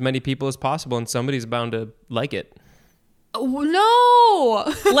line to as many people as possible and somebody's bound to like it. Oh,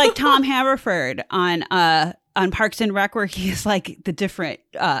 no. Like Tom Haverford on Parks and Rec, where he has like the different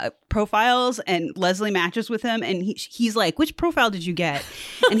profiles, and Leslie matches with him, and he's like, "Which profile did you get?"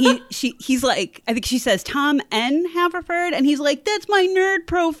 And he's like, I think she says Tom N. Haverford, and he's like, "That's my nerd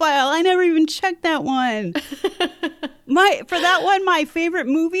profile. I never even checked that one." For that one, my favorite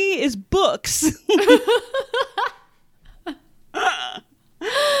movie is Books.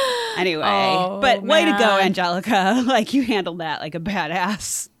 Anyway, but way to go, Angelica! Like, you handled that like a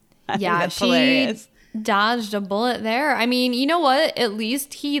badass. I think that's hilarious. Dodged a bullet there. I mean, you know what? At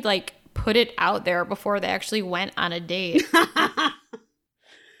least he like put it out there before they actually went on a date.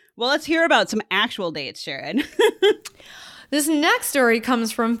 Well, let's hear about some actual dates, Sharon. This next story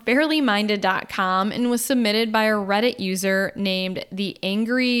comes from fairlyminded.com and was submitted by a Reddit user named The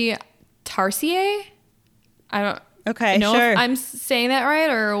Angry Tarsier. I don't know if I'm saying that right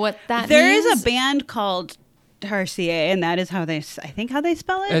or what that means. There is a band called Tarsier, and that is how they spell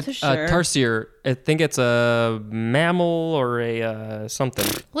it. Tarsier. I think it's a mammal or a something.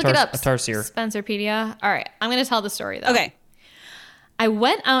 Look it up. A tarsier. Spencerpedia. All right, I'm going to tell the story though. Okay. I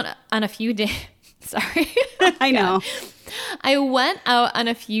went out on a few dates. Sorry. I know. I went out on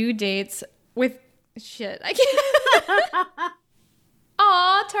a few dates with shit. I can't.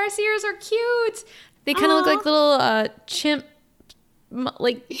 Aw, tarsiers are cute. They kind of look like little chimp,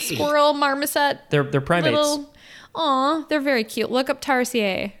 like squirrel marmoset. They're primates. Aw, they're very cute. Look up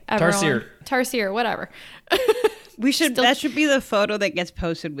Tarsier. Everyone. Tarsier, whatever. That should be the photo that gets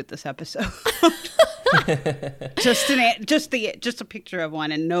posted with this episode. just a picture of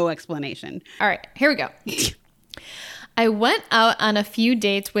one and no explanation. All right, here we go. I went out on a few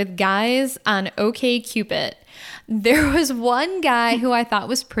dates with guys on OkCupid. There was one guy who I thought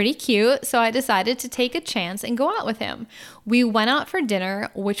was pretty cute, so I decided to take a chance and go out with him. We went out for dinner,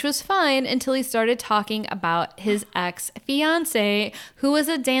 which was fine until he started talking about his ex-fiance, who was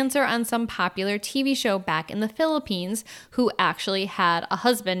a dancer on some popular TV show back in the Philippines, who actually had a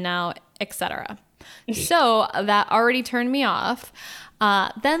husband now, etc. So that already turned me off.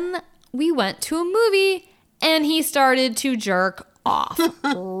 Then we went to a movie, and he started to jerk off.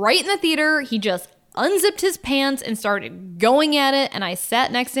 Right in the theater, he just unzipped his pants and started going at it, and I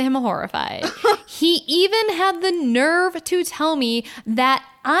sat next to him horrified. He even had the nerve to tell me that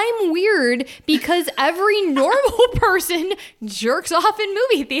I'm weird because every normal person jerks off in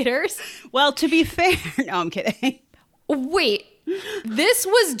movie theaters. Well, to be fair, no, I'm kidding. Wait, this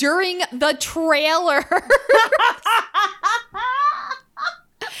was during the trailer.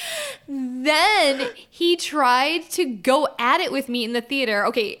 Then he tried to go at it with me in the theater.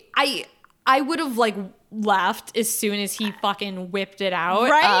 Okay, I would have like laughed as soon as he fucking whipped it out.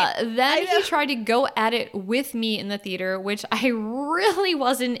 Right? Then he tried to go at it with me in the theater, which I really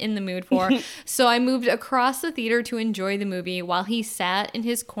wasn't in the mood for. So I moved across the theater to enjoy the movie while he sat in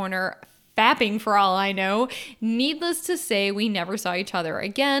his corner fapping for all I know. Needless to say, we never saw each other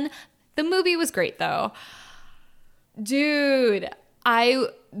again. The movie was great though. Dude,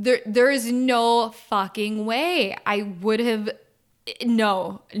 there is no fucking way I would have.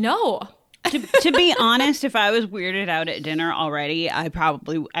 No. To be honest, if I was weirded out at dinner already, I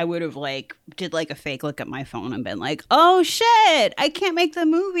would have like did like a fake look at my phone and been like, oh shit, I can't make the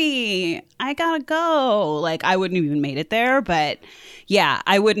movie, I gotta go. Like I wouldn't have even made it there, but yeah,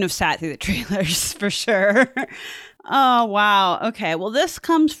 I wouldn't have sat through the trailers for sure. Oh wow. Okay, well this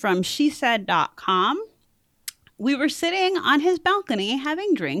comes from shesaid.com. We were sitting on his balcony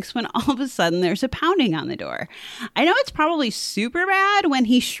having drinks when all of a sudden there's a pounding on the door. I know it's probably super bad when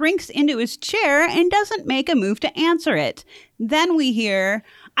he shrinks into his chair and doesn't make a move to answer it. Then we hear,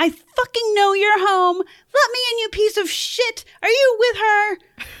 I fucking know you're home. Let me in, you piece of shit. Are you with her?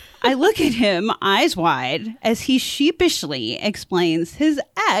 I look at him, eyes wide, as he sheepishly explains his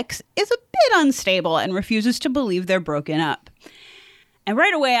ex is a bit unstable and refuses to believe they're broken up. And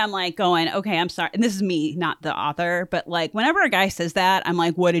right away, I'm like going, okay, I'm sorry. And this is me, not the author. But like, whenever a guy says that, I'm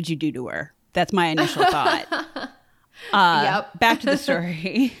like, what did you do to her? That's my initial thought. Yep. Back to the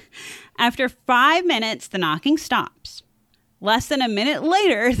story. After 5 minutes, the knocking stops. Less than a minute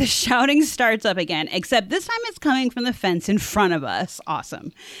later, the shouting starts up again, except this time it's coming from the fence in front of us.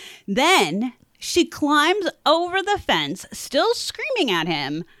 Awesome. Then she climbs over the fence, still screaming at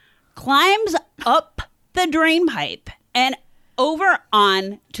him, climbs up the drain pipe, and over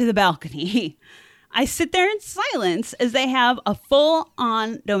on to the balcony. I sit there in silence as they have a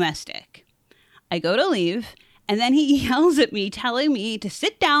full-on domestic. I go to leave, and then he yells at me, telling me to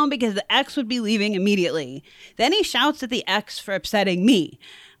sit down because the ex would be leaving immediately. Then he shouts at the ex for upsetting me.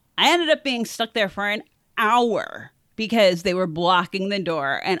 I ended up being stuck there for an hour because they were blocking the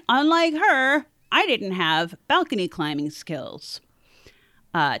door. And unlike her, I didn't have balcony climbing skills.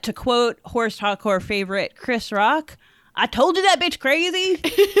 To quote Horse Talk Horror favorite Chris Rock, I told you that bitch crazy.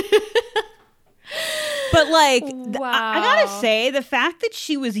 But like, wow. I gotta say, the fact that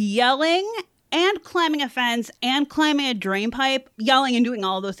she was yelling and climbing a fence and climbing a drain pipe, yelling and doing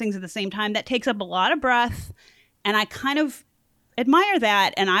all those things at the same time, that takes up a lot of breath. And I kind of admire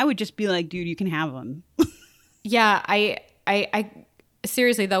that. And I would just be like, dude, you can have them. Yeah, I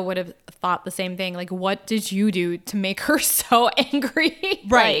seriously though would have thought the same thing. Like, what did you do to make her so angry?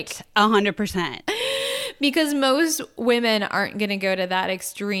 Right. 100%. Because most women aren't going to go to that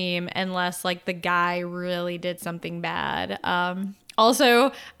extreme unless like the guy really did something bad.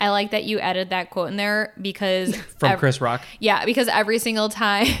 Also, I like that you added that quote in there because from Chris Rock. Yeah, because every single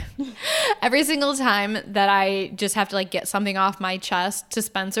time that I just have to like get something off my chest to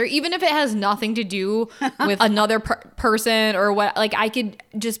Spencer, even if it has nothing to do with another person or what, like I could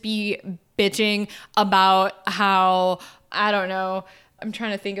just be bitching about how, I don't know, I'm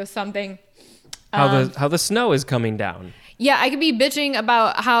trying to think of something. How the snow is coming down. Yeah, I could be bitching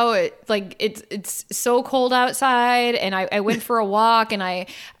about how it's so cold outside, and I went for a walk, and I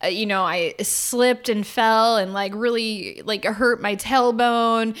slipped and fell and like really like hurt my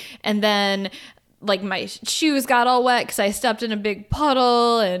tailbone, and then like my shoes got all wet because I stepped in a big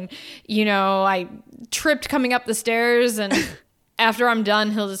puddle, and I tripped coming up the stairs, and after I'm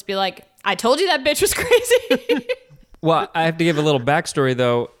done, he'll just be like, "I told you that bitch was crazy." Well, I have to give a little backstory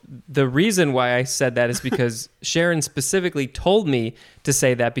though. the reason why I said that is because Sharon specifically told me to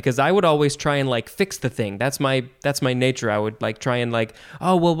say that, because I would always try and like fix the thing. That's my nature. I would like try and like,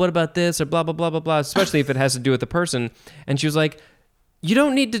 oh, well, what about this or blah, blah, blah, blah, blah, especially if it has to do with the person. And she was like, you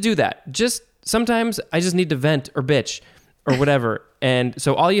don't need to do that. Just sometimes I just need to vent or bitch or whatever. And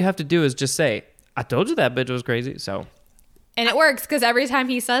so all you have to do is just say, I told you that bitch was crazy. So. And it works because every time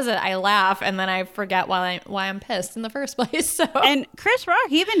he says it, I laugh and then I forget why I'm pissed in the first place. So. And Chris Rock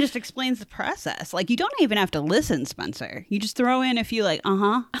even just explains the process. Like, you don't even have to listen, Spencer. You just throw in a few like,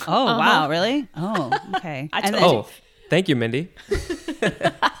 oh, wow, really? Oh, okay. Thank you, Mindy.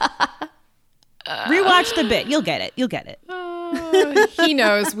 Rewatch the bit. You'll get it. He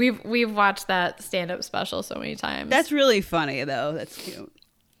knows. We've watched that stand-up special so many times. That's really funny, though. That's cute.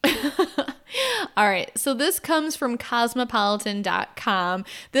 All right, so this comes from cosmopolitan.com.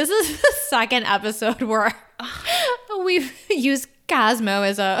 This is the second episode where we've used Cosmo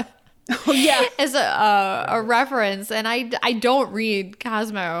as a reference, and I don't read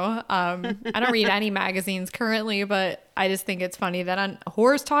Cosmo. I don't read any magazines currently, but I just think it's funny that on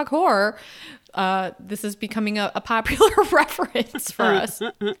Horrors Talk Horror, this is becoming a popular reference for us.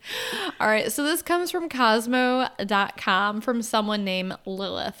 All right, so this comes from Cosmo.com from someone named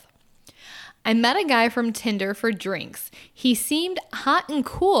Lilith. I met a guy from Tinder for drinks. He seemed hot and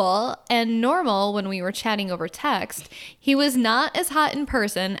cool and normal when we were chatting over text. He was not as hot in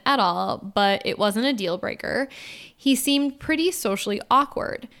person at all, but it wasn't a deal breaker. He seemed pretty socially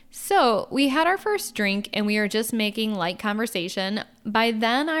awkward. So we had our first drink and we were just making light conversation. By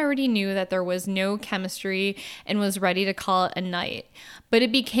then, I already knew that there was no chemistry and was ready to call it a night. But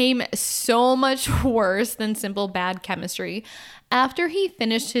it became so much worse than simple bad chemistry. After he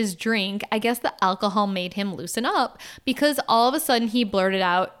finished his drink, I guess the alcohol made him loosen up because all of a sudden he blurted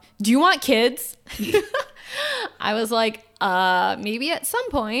out, "Do you want kids?" I was like, maybe at some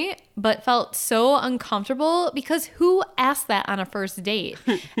point, but felt so uncomfortable because who asked that on a first date?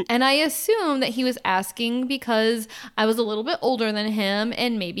 And I assumed that he was asking because I was a little bit older than him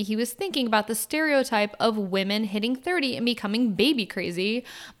and maybe he was thinking about the stereotype of women hitting 30 and becoming baby crazy,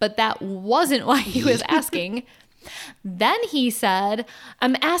 but that wasn't why he was asking. Then he said,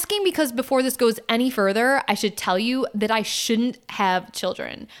 I'm asking because before this goes any further, I should tell you that I shouldn't have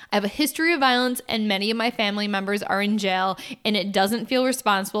children. I have a history of violence and many of my family members are in jail and it doesn't feel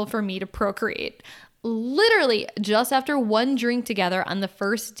responsible for me to procreate. Literally, just after one drink together on the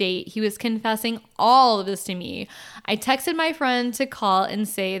first date, he was confessing all of this to me. I texted my friend to call and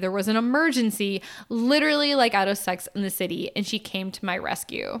say there was an emergency, literally like out of Sex and the City, and she came to my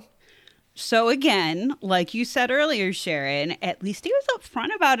rescue. So again, like you said earlier, Sharon, at least he was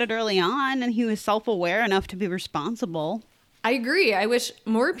upfront about it early on and he was self-aware enough to be responsible. I agree. I wish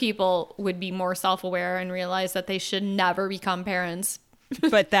more people would be more self-aware and realize that they should never become parents.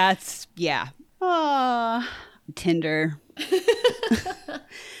 But that's, yeah. Tinder.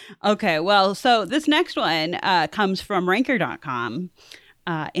 Okay, well, so this next one comes from Ranker.com.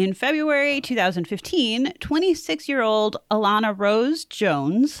 In February 2015, 26-year-old Alana Rose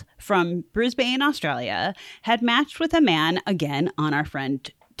Jones from Brisbane, Australia, had matched with a man again on our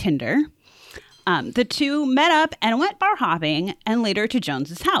friend Tinder. The two met up and went bar hopping and later to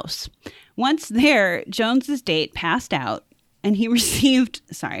Jones's house. Once there, Jones's date passed out and he received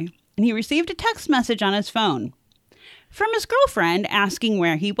a text message on his phone from his girlfriend asking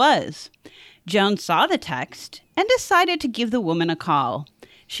where he was. Jones saw the text and decided to give the woman a call.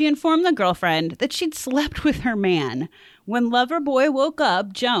 She informed the girlfriend that she'd slept with her man. When Loverboy woke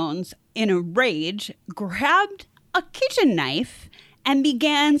up, Jones, in a rage, grabbed a kitchen knife and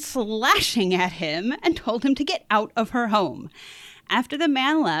began slashing at him and told him to get out of her home. After the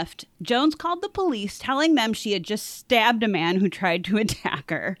man left, Jones called the police, telling them she had just stabbed a man who tried to attack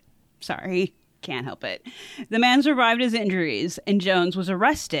her. Sorry. Can't help it. The man survived his injuries, and Jones was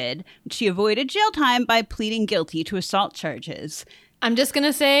arrested. She avoided jail time by pleading guilty to assault charges. I'm just going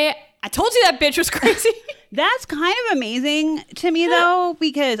to say, I told you that bitch was crazy. That's kind of amazing to me, though,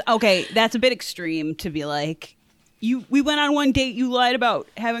 because, okay, that's a bit extreme to be like, we went on one date, you lied about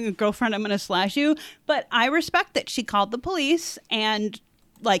having a girlfriend, I'm going to slash you. But I respect that she called the police and,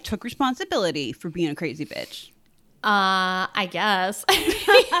 like, took responsibility for being a crazy bitch. I guess.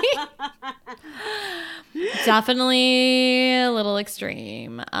 Definitely a little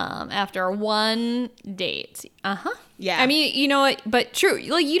extreme. After one date. Yeah. I mean, you know what? But true.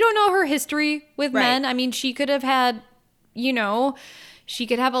 Like, you don't know her history with men. I mean, she could have had, she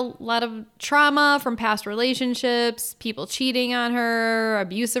could have a lot of trauma from past relationships, people cheating on her,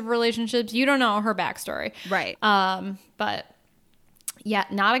 abusive relationships. You don't know her backstory. Right. But yeah,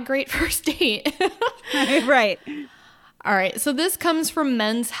 not a great first date. Right. All right, so this comes from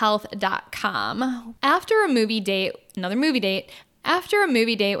menshealth.com. After a movie date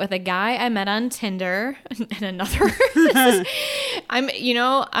with a guy I met on Tinder and another.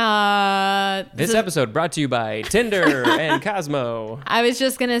 This episode brought to you by Tinder and Cosmo. I was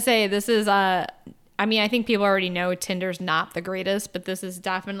just going to say, this is, I think people already know Tinder's not the greatest, but this is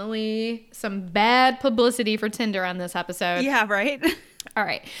definitely some bad publicity for Tinder on this episode. Yeah, right? All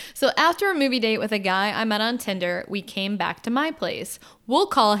right. So after a movie date with a guy I met on Tinder, we came back to my place. We'll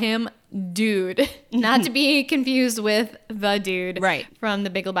call him Dude, not to be confused with the dude right from The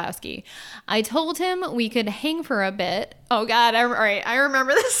Big Lebowski. I told him we could hang for a bit. Oh God. All right. I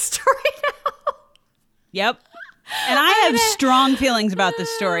remember this story now. Yep. And I have strong feelings about this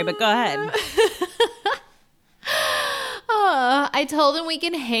story, but go ahead. I told him we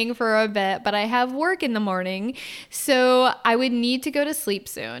can hang for a bit, but I have work in the morning, so I would need to go to sleep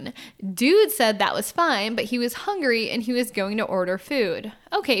soon. Dude said that was fine, but he was hungry and he was going to order food.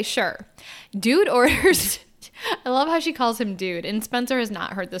 Okay, sure. Dude orders... I love how she calls him Dude, and Spencer has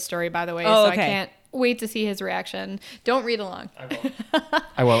not heard this story, by the way, so okay. I can't wait to see his reaction. Don't read along.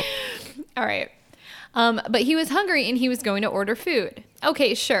 I won't. All right. But he was hungry and he was going to order food.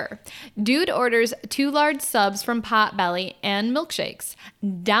 Okay, sure. Dude orders 2 large subs from Potbelly and milkshakes,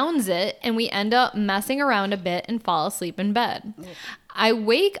 downs it, and we end up messing around a bit and fall asleep in bed. I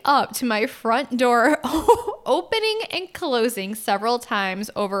wake up to my front door opening and closing several times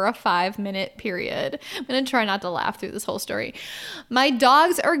over a 5-minute period. I'm going to try not to laugh through this whole story. My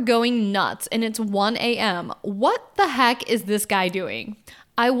dogs are going nuts and it's 1 a.m. What the heck is this guy doing?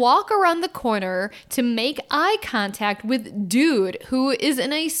 I walk around the corner to make eye contact with Dude, who is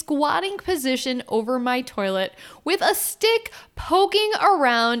in a squatting position over my toilet with a stick poking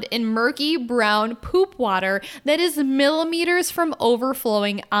around in murky brown poop water that is millimeters from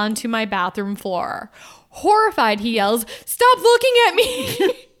overflowing onto my bathroom floor. Horrified, he yells, "Stop looking at me!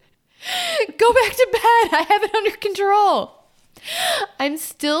 Go back to bed! I have it under control." I'm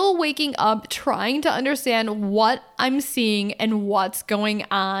still waking up trying to understand what I'm seeing and what's going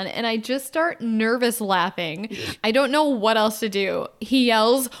on, and I just start nervous laughing. I don't know what else to do. He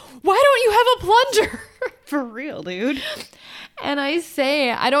yells, "Why don't you have a plunger?" For real, dude. And I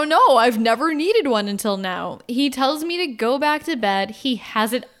say, "I don't know. I've never needed one until now." He tells me to go back to bed. He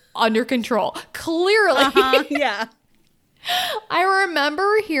has it under control. Clearly. Yeah. I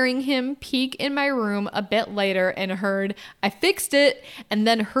remember hearing him peek in my room a bit later and heard, "I fixed it," and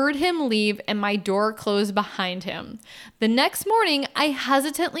then heard him leave and my door close behind him. The next morning, I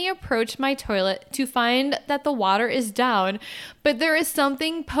hesitantly approach my toilet to find that the water is down, but there is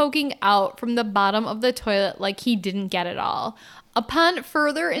something poking out from the bottom of the toilet like he didn't get it all. Upon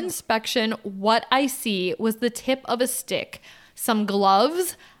further inspection, what I see was the tip of a stick, some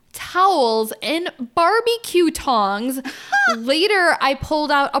gloves, towels, and barbecue tongs. Later, I pulled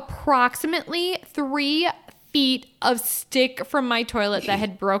out approximately 3 feet of stick from my toilet that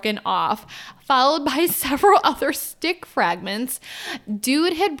had broken off, followed by several other stick fragments.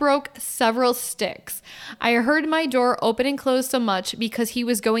 Dude had broke several sticks. I heard my door open and close so much because he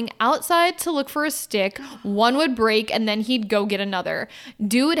was going outside to look for a stick. One would break and then he'd go get another.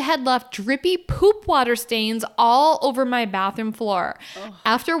 Dude had left drippy poop water stains all over my bathroom floor.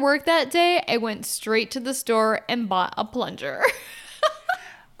 After work that day, I went straight to the store and bought a plunger.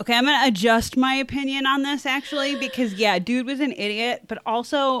 Okay, I'm going to adjust my opinion on this, actually, because, yeah, Dude was an idiot, but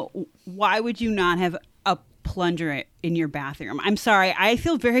also, why would you not have a plunger in your bathroom? I'm sorry, I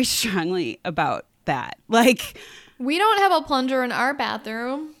feel very strongly about that. Like, we don't have a plunger in our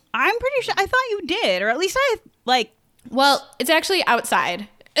bathroom. I'm pretty sure, I thought you did, or at least well, it's actually outside.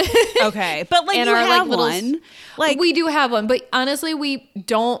 Okay, but like, and you have one. Like, we do have one, but honestly, we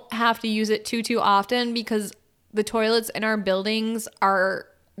don't have to use it too often because the toilets in our buildings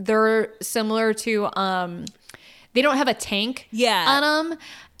they're similar to they don't have a tank on them.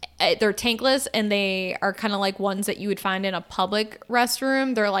 They're tankless, and they are kind of like ones that you would find in a public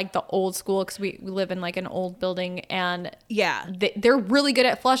restroom. They're like the old school, because we live in like an old building, and they're really good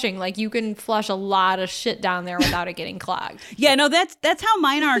at flushing. Like, you can flush a lot of shit down there without it getting clogged. Yeah, no, that's how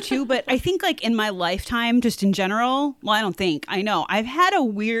mine are too. But I think, like, in my lifetime, just in general, well, I don't think, I know, I've had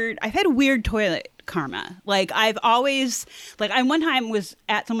weird toilet karma. Like, I've always, like, I one time was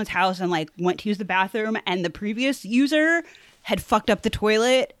at someone's house and like went to use the bathroom, and the previous user had fucked up the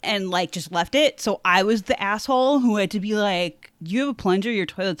toilet and like just left it. So I was the asshole who had to be like, "You have a plunger, your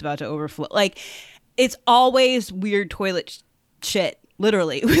toilet's about to overflow." Like, it's always weird toilet shit,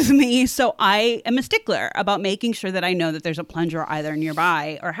 literally, with me. So I am a stickler about making sure that I know that there's a plunger either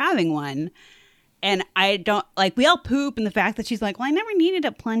nearby or having one. And I don't, like, we all poop, and the fact that she's like, "Well, I never needed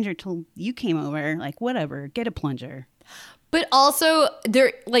a plunger till you came over." Like, whatever, get a plunger. But also,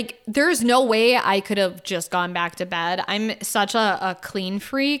 there's no way I could have just gone back to bed. I'm such a clean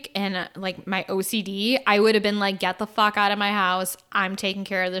freak, and like my OCD, I would have been like, get the fuck out of my house. I'm taking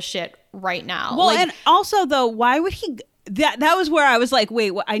care of this shit right now. Well, like, and also though, why would he? That was where I was like,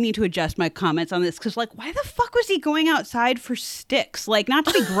 wait, I need to adjust my comments on this, because like, why the fuck was he going outside for sticks? Like, not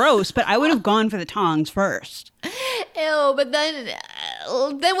to be gross, but I would have gone for the tongs first. Ew, but then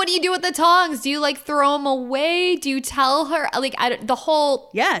what do you do with the tongs? Do you like throw them away? Do you tell her? Like, the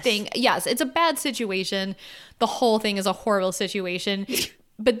whole thing. Yes, it's a bad situation. The whole thing is a horrible situation.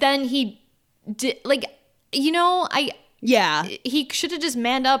 But then he did, like, Yeah. he should have just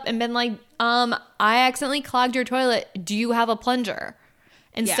manned up and been like, I accidentally clogged your toilet. Do you have a plunger?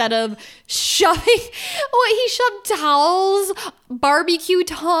 Instead of shoving, he shoved towels, barbecue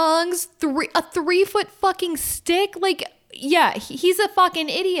tongs, a 3-foot fucking stick. Like, yeah, he's a fucking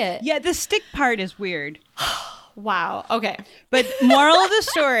idiot. Yeah, the stick part is weird. Wow. Okay. But moral of the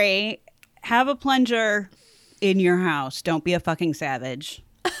story, have a plunger in your house. Don't be a fucking savage.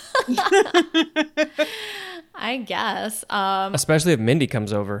 I guess. Especially if Mindy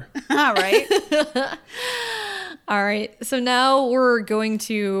comes over. All right. All right. So now we're going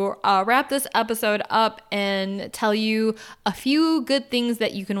to wrap this episode up and tell you a few good things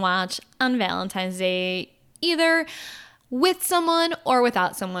that you can watch on Valentine's Day, either with someone or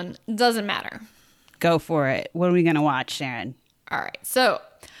without someone. Doesn't matter. Go for it. What are we going to watch, Sharon? All right. So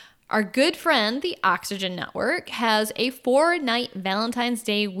our good friend, the Oxygen Network, has a 4-night Valentine's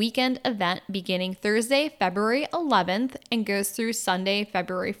Day weekend event beginning Thursday, February 11th and goes through Sunday,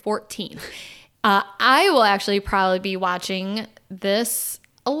 February 14th. I will actually probably be watching this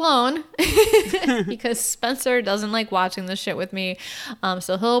alone because Spencer doesn't like watching this shit with me.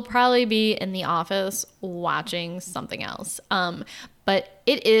 So he'll probably be in the office watching something else. But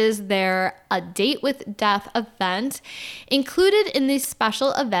it is their A Date with Death event. Included in this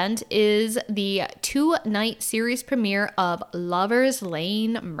special event is the 2-night series premiere of Lover's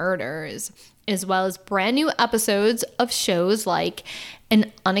Lane Murders, as well as brand new episodes of shows like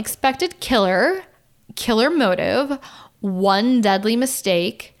An Unexpected Killer, Killer Motive, One Deadly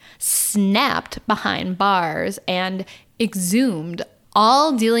Mistake, Snapped Behind Bars, and Exhumed,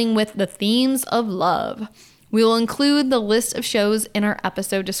 all dealing with the themes of love. We will include the list of shows in our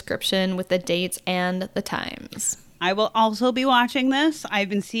episode description with the dates and the times. I will also be watching this. I've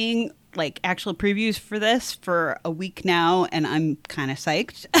been seeing like actual previews for this for a week now, and I'm kind of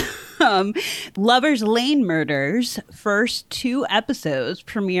psyched. Lover's Lane Murders first 2 episodes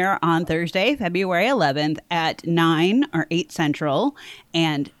premiere on Thursday, February 11th at 9 or 8 Central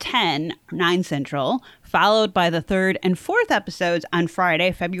and 10 or 9 Central, followed by the 3rd and 4th episodes on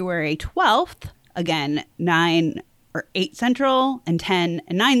Friday, February 12th. Again, 9 or 8 Central and 10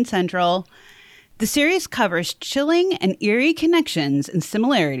 and 9 Central. The series covers chilling and eerie connections and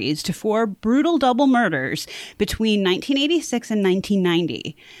similarities to 4 brutal double murders between 1986 and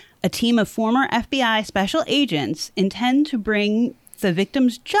 1990. A team of former FBI special agents intend to bring the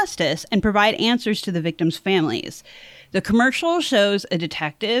victims justice and provide answers to the victims' families. The commercial shows a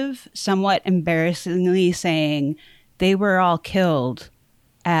detective somewhat embarrassingly saying, "They were all killed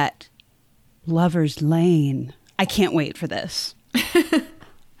at Lover's Lane." I can't wait for this.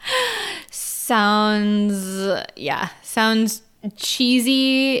 Sounds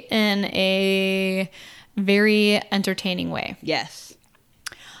cheesy in a very entertaining way. Yes.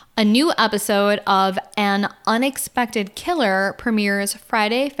 A new episode of An Unexpected Killer premieres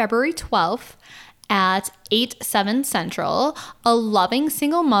Friday, February 12th at 8/7 Central. A loving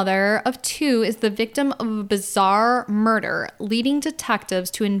single mother of 2 is the victim of a bizarre murder, leading detectives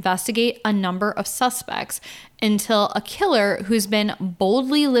to investigate a number of suspects until a killer who's been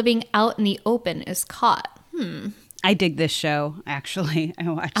boldly living out in the open is caught. I dig this show, actually.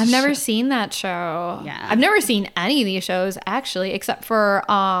 I've never seen that show. Yeah. I've never seen any of these shows, actually, except for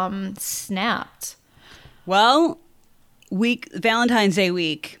Snapped. Well, Valentine's Day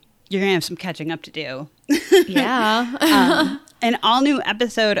week, you're going to have some catching up to do. Yeah. An all-new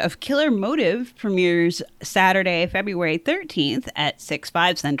episode of Killer Motive premieres Saturday, February 13th at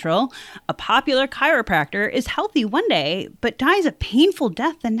 6/5 Central. A popular chiropractor is healthy one day, but dies a painful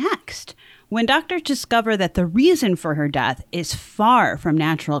death the next. When doctors discover that the reason for her death is far from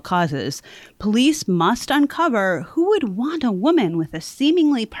natural causes, police must uncover who would want a woman with a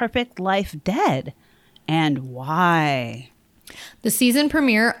seemingly perfect life dead, and why. The season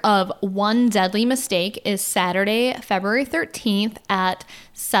premiere of One Deadly Mistake is Saturday, February 13th at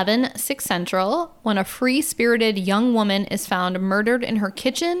 7/6 Central. When a free-spirited young woman is found murdered in her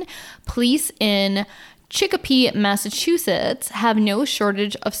kitchen, police in Chicopee, Massachusetts, have no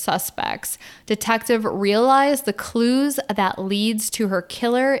shortage of suspects. Detective realized the clues that leads to her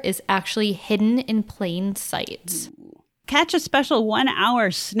killer is actually hidden in plain sight. Catch a special 1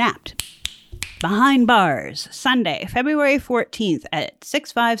 hour Snapped Behind Bars, Sunday, February 14th at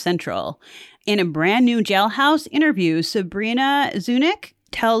 6/5 Central. In a brand new jailhouse interview, Sabrina Zunick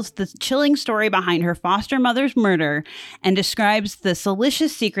tells the chilling story behind her foster mother's murder and describes the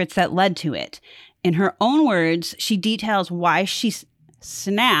salacious secrets that led to it. In her own words, she details why she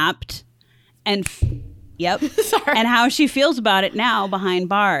snapped and and how she feels about it now behind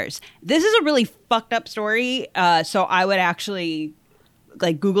bars. This is a really fucked up story, so I would actually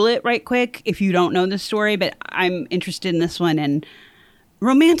Google it right quick if you don't know this story, but I'm interested in this one. And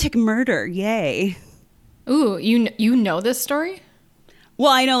romantic murder, yay. Ooh, you know this story?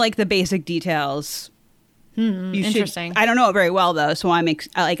 Well, I know the basic details. Interesting. I don't know it very well though, so I'm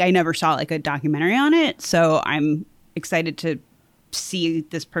I never saw a documentary on it, so I'm excited to see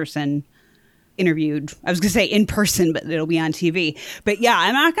this person interviewed. I was gonna say in person, but it'll be on TV. But yeah,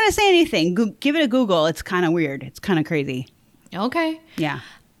 I'm not gonna say anything. Give it a Google. It's kind of weird. It's kind of crazy. Okay. Yeah.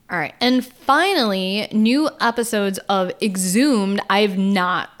 All right. And finally, new episodes of Exhumed. I've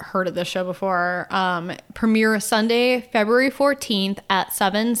not heard of this show before. Premiere Sunday, February 14th at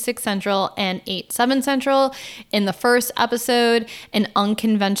 7/6 Central and 8/7 Central. In the first episode, an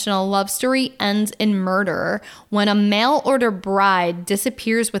unconventional love story ends in murder when a mail-order bride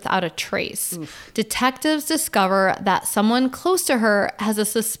disappears without a trace. Oof. Detectives discover that someone close to her has a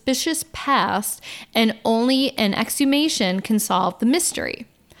suspicious past, and only an exhumation can solve the mystery.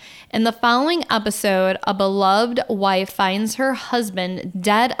 In the following episode, a beloved wife finds her husband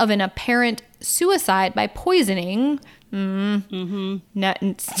dead of an apparent suicide by poisoning.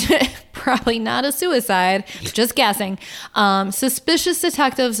 Probably not a suicide, just guessing. Suspicious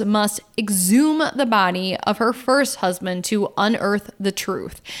detectives must exhume the body of her first husband to unearth the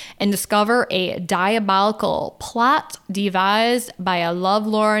truth and discover a diabolical plot devised by a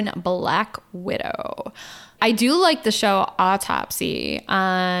lovelorn Black Widow. I do like the show Autopsy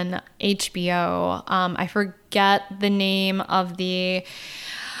on HBO. I forget the name of the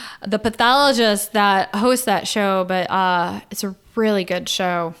pathologist that hosts that show, but it's a really good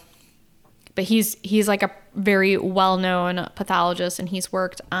show. But he's a very well-known pathologist, and he's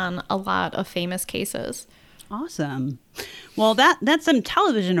worked on a lot of famous cases. Awesome. Well, that's some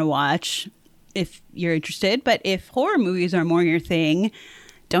television to watch if you're interested. But if horror movies are more your thing,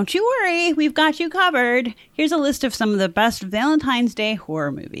 don't you worry, we've got you covered. Here's a list of some of the best Valentine's Day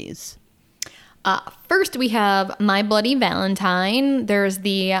horror movies. First, we have My Bloody Valentine. There's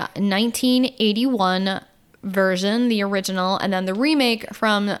the 1981 version, the original, and then the remake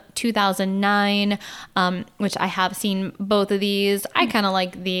from 2009, which I have seen both of these. I kind of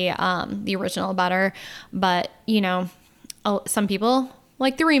like the original better, but some people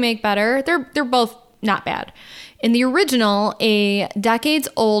like the remake better. They're both not bad. In the original, a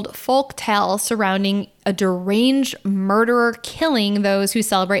decades-old folk tale surrounding a deranged murderer killing those who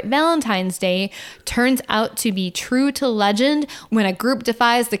celebrate Valentine's Day turns out to be true to legend when a group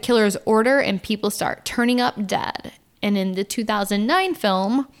defies the killer's order and people start turning up dead. And in the 2009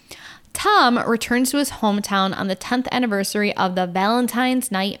 film, Tom returns to his hometown on the 10th anniversary of the Valentine's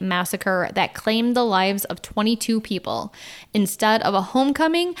Night Massacre that claimed the lives of 22 people. Instead of a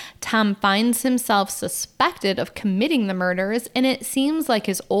homecoming, Tom finds himself suspected of committing the murders, and it seems like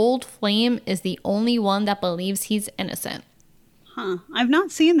his old flame is the only one that believes he's innocent. Huh. I've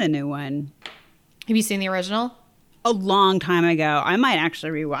not seen the new one. Have you seen the original? A long time ago. I might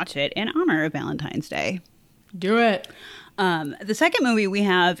actually rewatch it in honor of Valentine's Day. Do it. The second movie we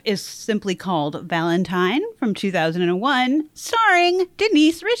have is simply called Valentine from 2001, starring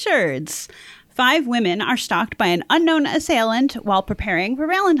Denise Richards. 5 women are stalked by an unknown assailant while preparing for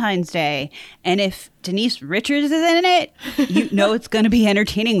Valentine's Day. And if Denise Richards is in it, you know it's going to be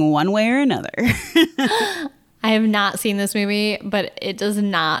entertaining one way or another. I have not seen this movie, but it does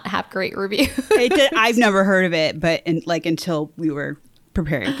not have great reviews. I've never heard of it, but until we were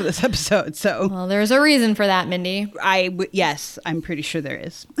preparing for this episode. So, well, there's a reason for that, Mindy. Yes, I'm pretty sure there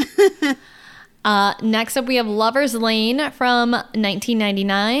is. Next up, we have Lover's Lane from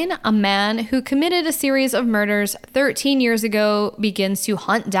 1999. A man who committed a series of murders 13 years ago begins to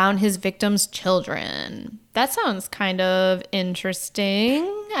hunt down his victims' children. That sounds kind of interesting.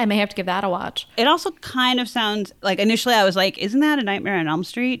 I may have to give that a watch. It also kind of sounds like, initially I was like, isn't that a Nightmare on Elm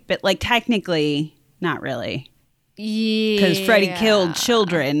Street? But technically, not really. Yeah. Because Freddy killed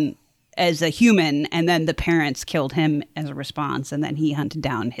children as a human, and then the parents killed him as a response, and then he hunted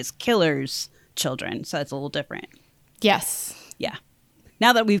down his killer's children. So it's a little different. Yes. Yeah.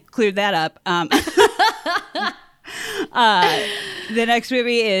 Now that we've cleared that up. The next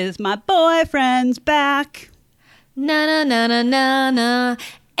movie is My Boyfriend's Back. Na na na na na na.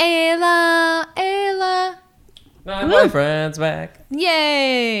 Ayla, Ayla. My boyfriend's back.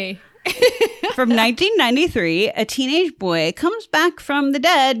 Yay. From 1993, a teenage boy comes back from the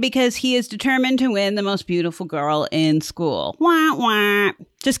dead because he is determined to win the most beautiful girl in school. Wah, wah.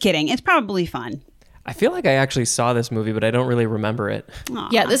 Just kidding. It's probably fun. I feel like I actually saw this movie, but I don't really remember it. Aw.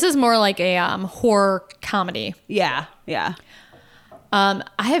 Yeah, this is more like a horror comedy. Yeah. I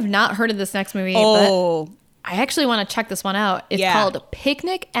have not heard of this next movie, but Oh, I actually want to check this one out. It's Yeah. called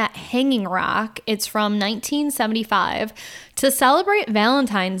Picnic at Hanging Rock. It's from 1975. To celebrate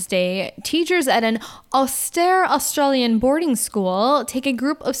Valentine's Day, teachers at an austere Australian boarding school take a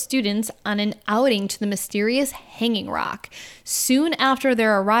group of students on an outing to the mysterious Hanging Rock. Soon after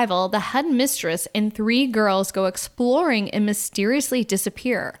their arrival, the headmistress and 3 girls go exploring and mysteriously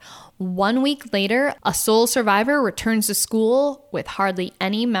disappear. 1 week later, a sole survivor returns to school with hardly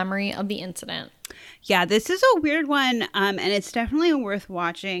any memory of the incident. yeah. This is a weird one, and it's definitely worth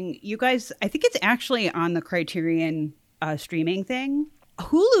watching. You guys, I think it's actually on the Criterion streaming thing.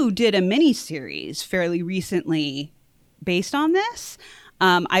 Hulu did a mini series fairly recently based on this.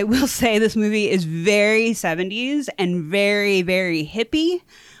 I will say this movie is very 70s and very, very hippie.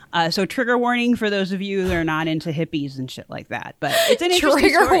 So trigger warning for those of you that are not into hippies and shit like that. But it's an interesting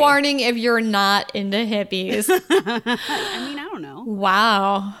Trigger story. warning if you're not into hippies. I mean, I don't know.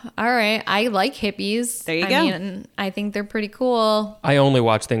 Wow. All right. I like hippies. There you I go. mean, I think they're pretty cool. I only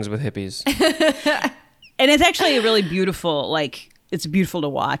watch things with hippies. And it's actually a really beautiful, it's a beautiful to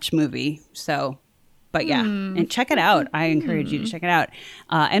watch movie. So, but yeah, and check it out. I encourage you to check it out.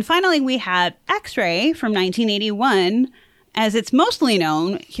 And finally, we had X-Ray from 1981, as it's mostly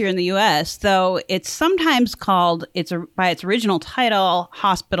known here in the U.S., though it's sometimes called by its original title,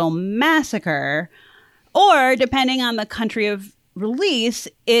 Hospital Massacre, or depending on the country of release,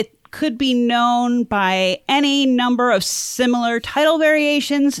 it could be known by any number of similar title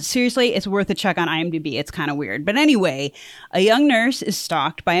variations. Seriously, it's worth a check on IMDb. It's kind of weird. But anyway, a young nurse is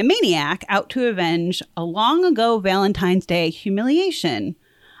stalked by a maniac out to avenge a long ago Valentine's Day humiliation.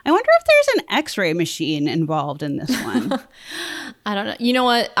 I wonder if there's an X-ray machine involved in this one. I don't know. You know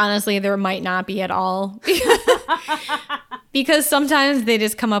what? Honestly, there might not be at all. Because sometimes they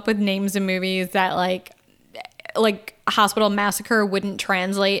just come up with names of movies that like Hospital Massacre wouldn't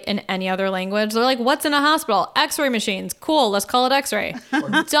translate in any other language. They're like, what's in a hospital? X-ray machines. Cool. Let's call it X-ray.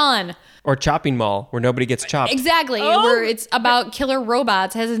 Done. Or Chopping Mall, where nobody gets chopped. Exactly. Where it's about killer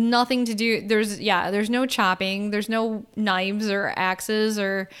robots. Has nothing to do. There's no chopping. There's no knives or axes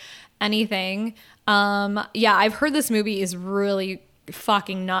or anything. I've heard this movie is really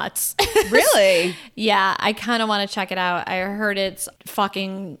fucking nuts. Really? Yeah, I kind of want to check it out. I heard it's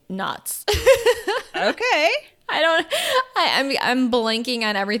fucking nuts. Okay. I'm blanking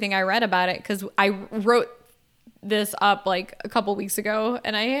on everything I read about it because I wrote this up like a couple weeks ago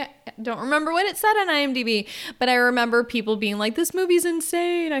and I don't remember what it said on IMDb, but I remember people being like, this movie's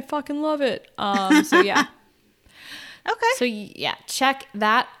insane. I fucking love it. So yeah. Okay. So yeah, check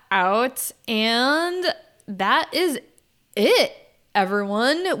that out. And that is it,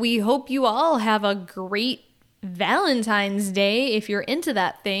 everyone. We hope you all have a great Valentine's Day if you're into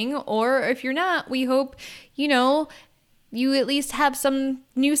that thing, or if you're not, we hope, you at least have some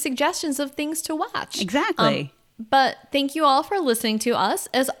new suggestions of things to watch. Exactly. But thank you all for listening to us.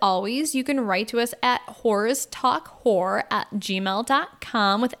 As always, you can write to us at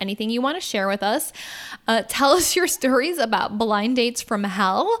horrorstalkhorror@gmail.com with anything you want to share with us. Tell us your stories about blind dates from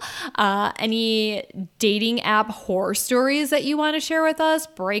hell, any dating app horror stories that you want to share with us,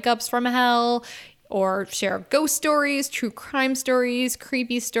 breakups from hell, or share ghost stories, true crime stories,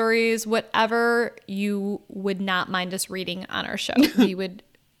 creepy stories, whatever you would not mind us reading on our show. We would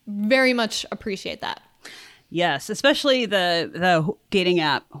very much appreciate that. Yes, especially the dating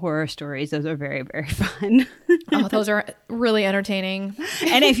app horror stories. Those are very, very fun. Oh, those are really entertaining.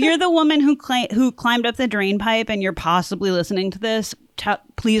 And if you're the woman who climbed up the drain pipe and you're possibly listening to this,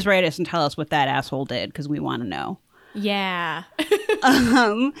 please write us and tell us what that asshole did, because we want to know. Yeah.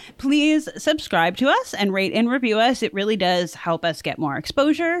 Please subscribe to us and rate and review us. It really does help us get more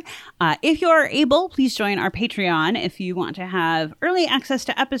exposure. If you are able, please join our Patreon if you want to have early access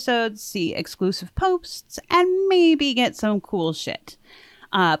to episodes, see exclusive posts, and maybe get some cool shit.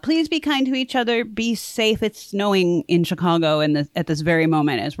 Please be kind to each other. Be safe. It's snowing in Chicago at this very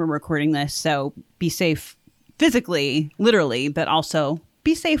moment as we're recording this. So be safe physically, literally, but also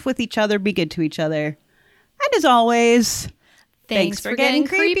be safe with each other. Be good to each other. And as always, thanks for getting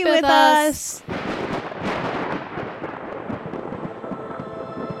creepy with us.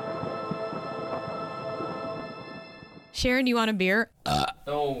 Sharon, you want a beer?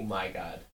 Oh my God.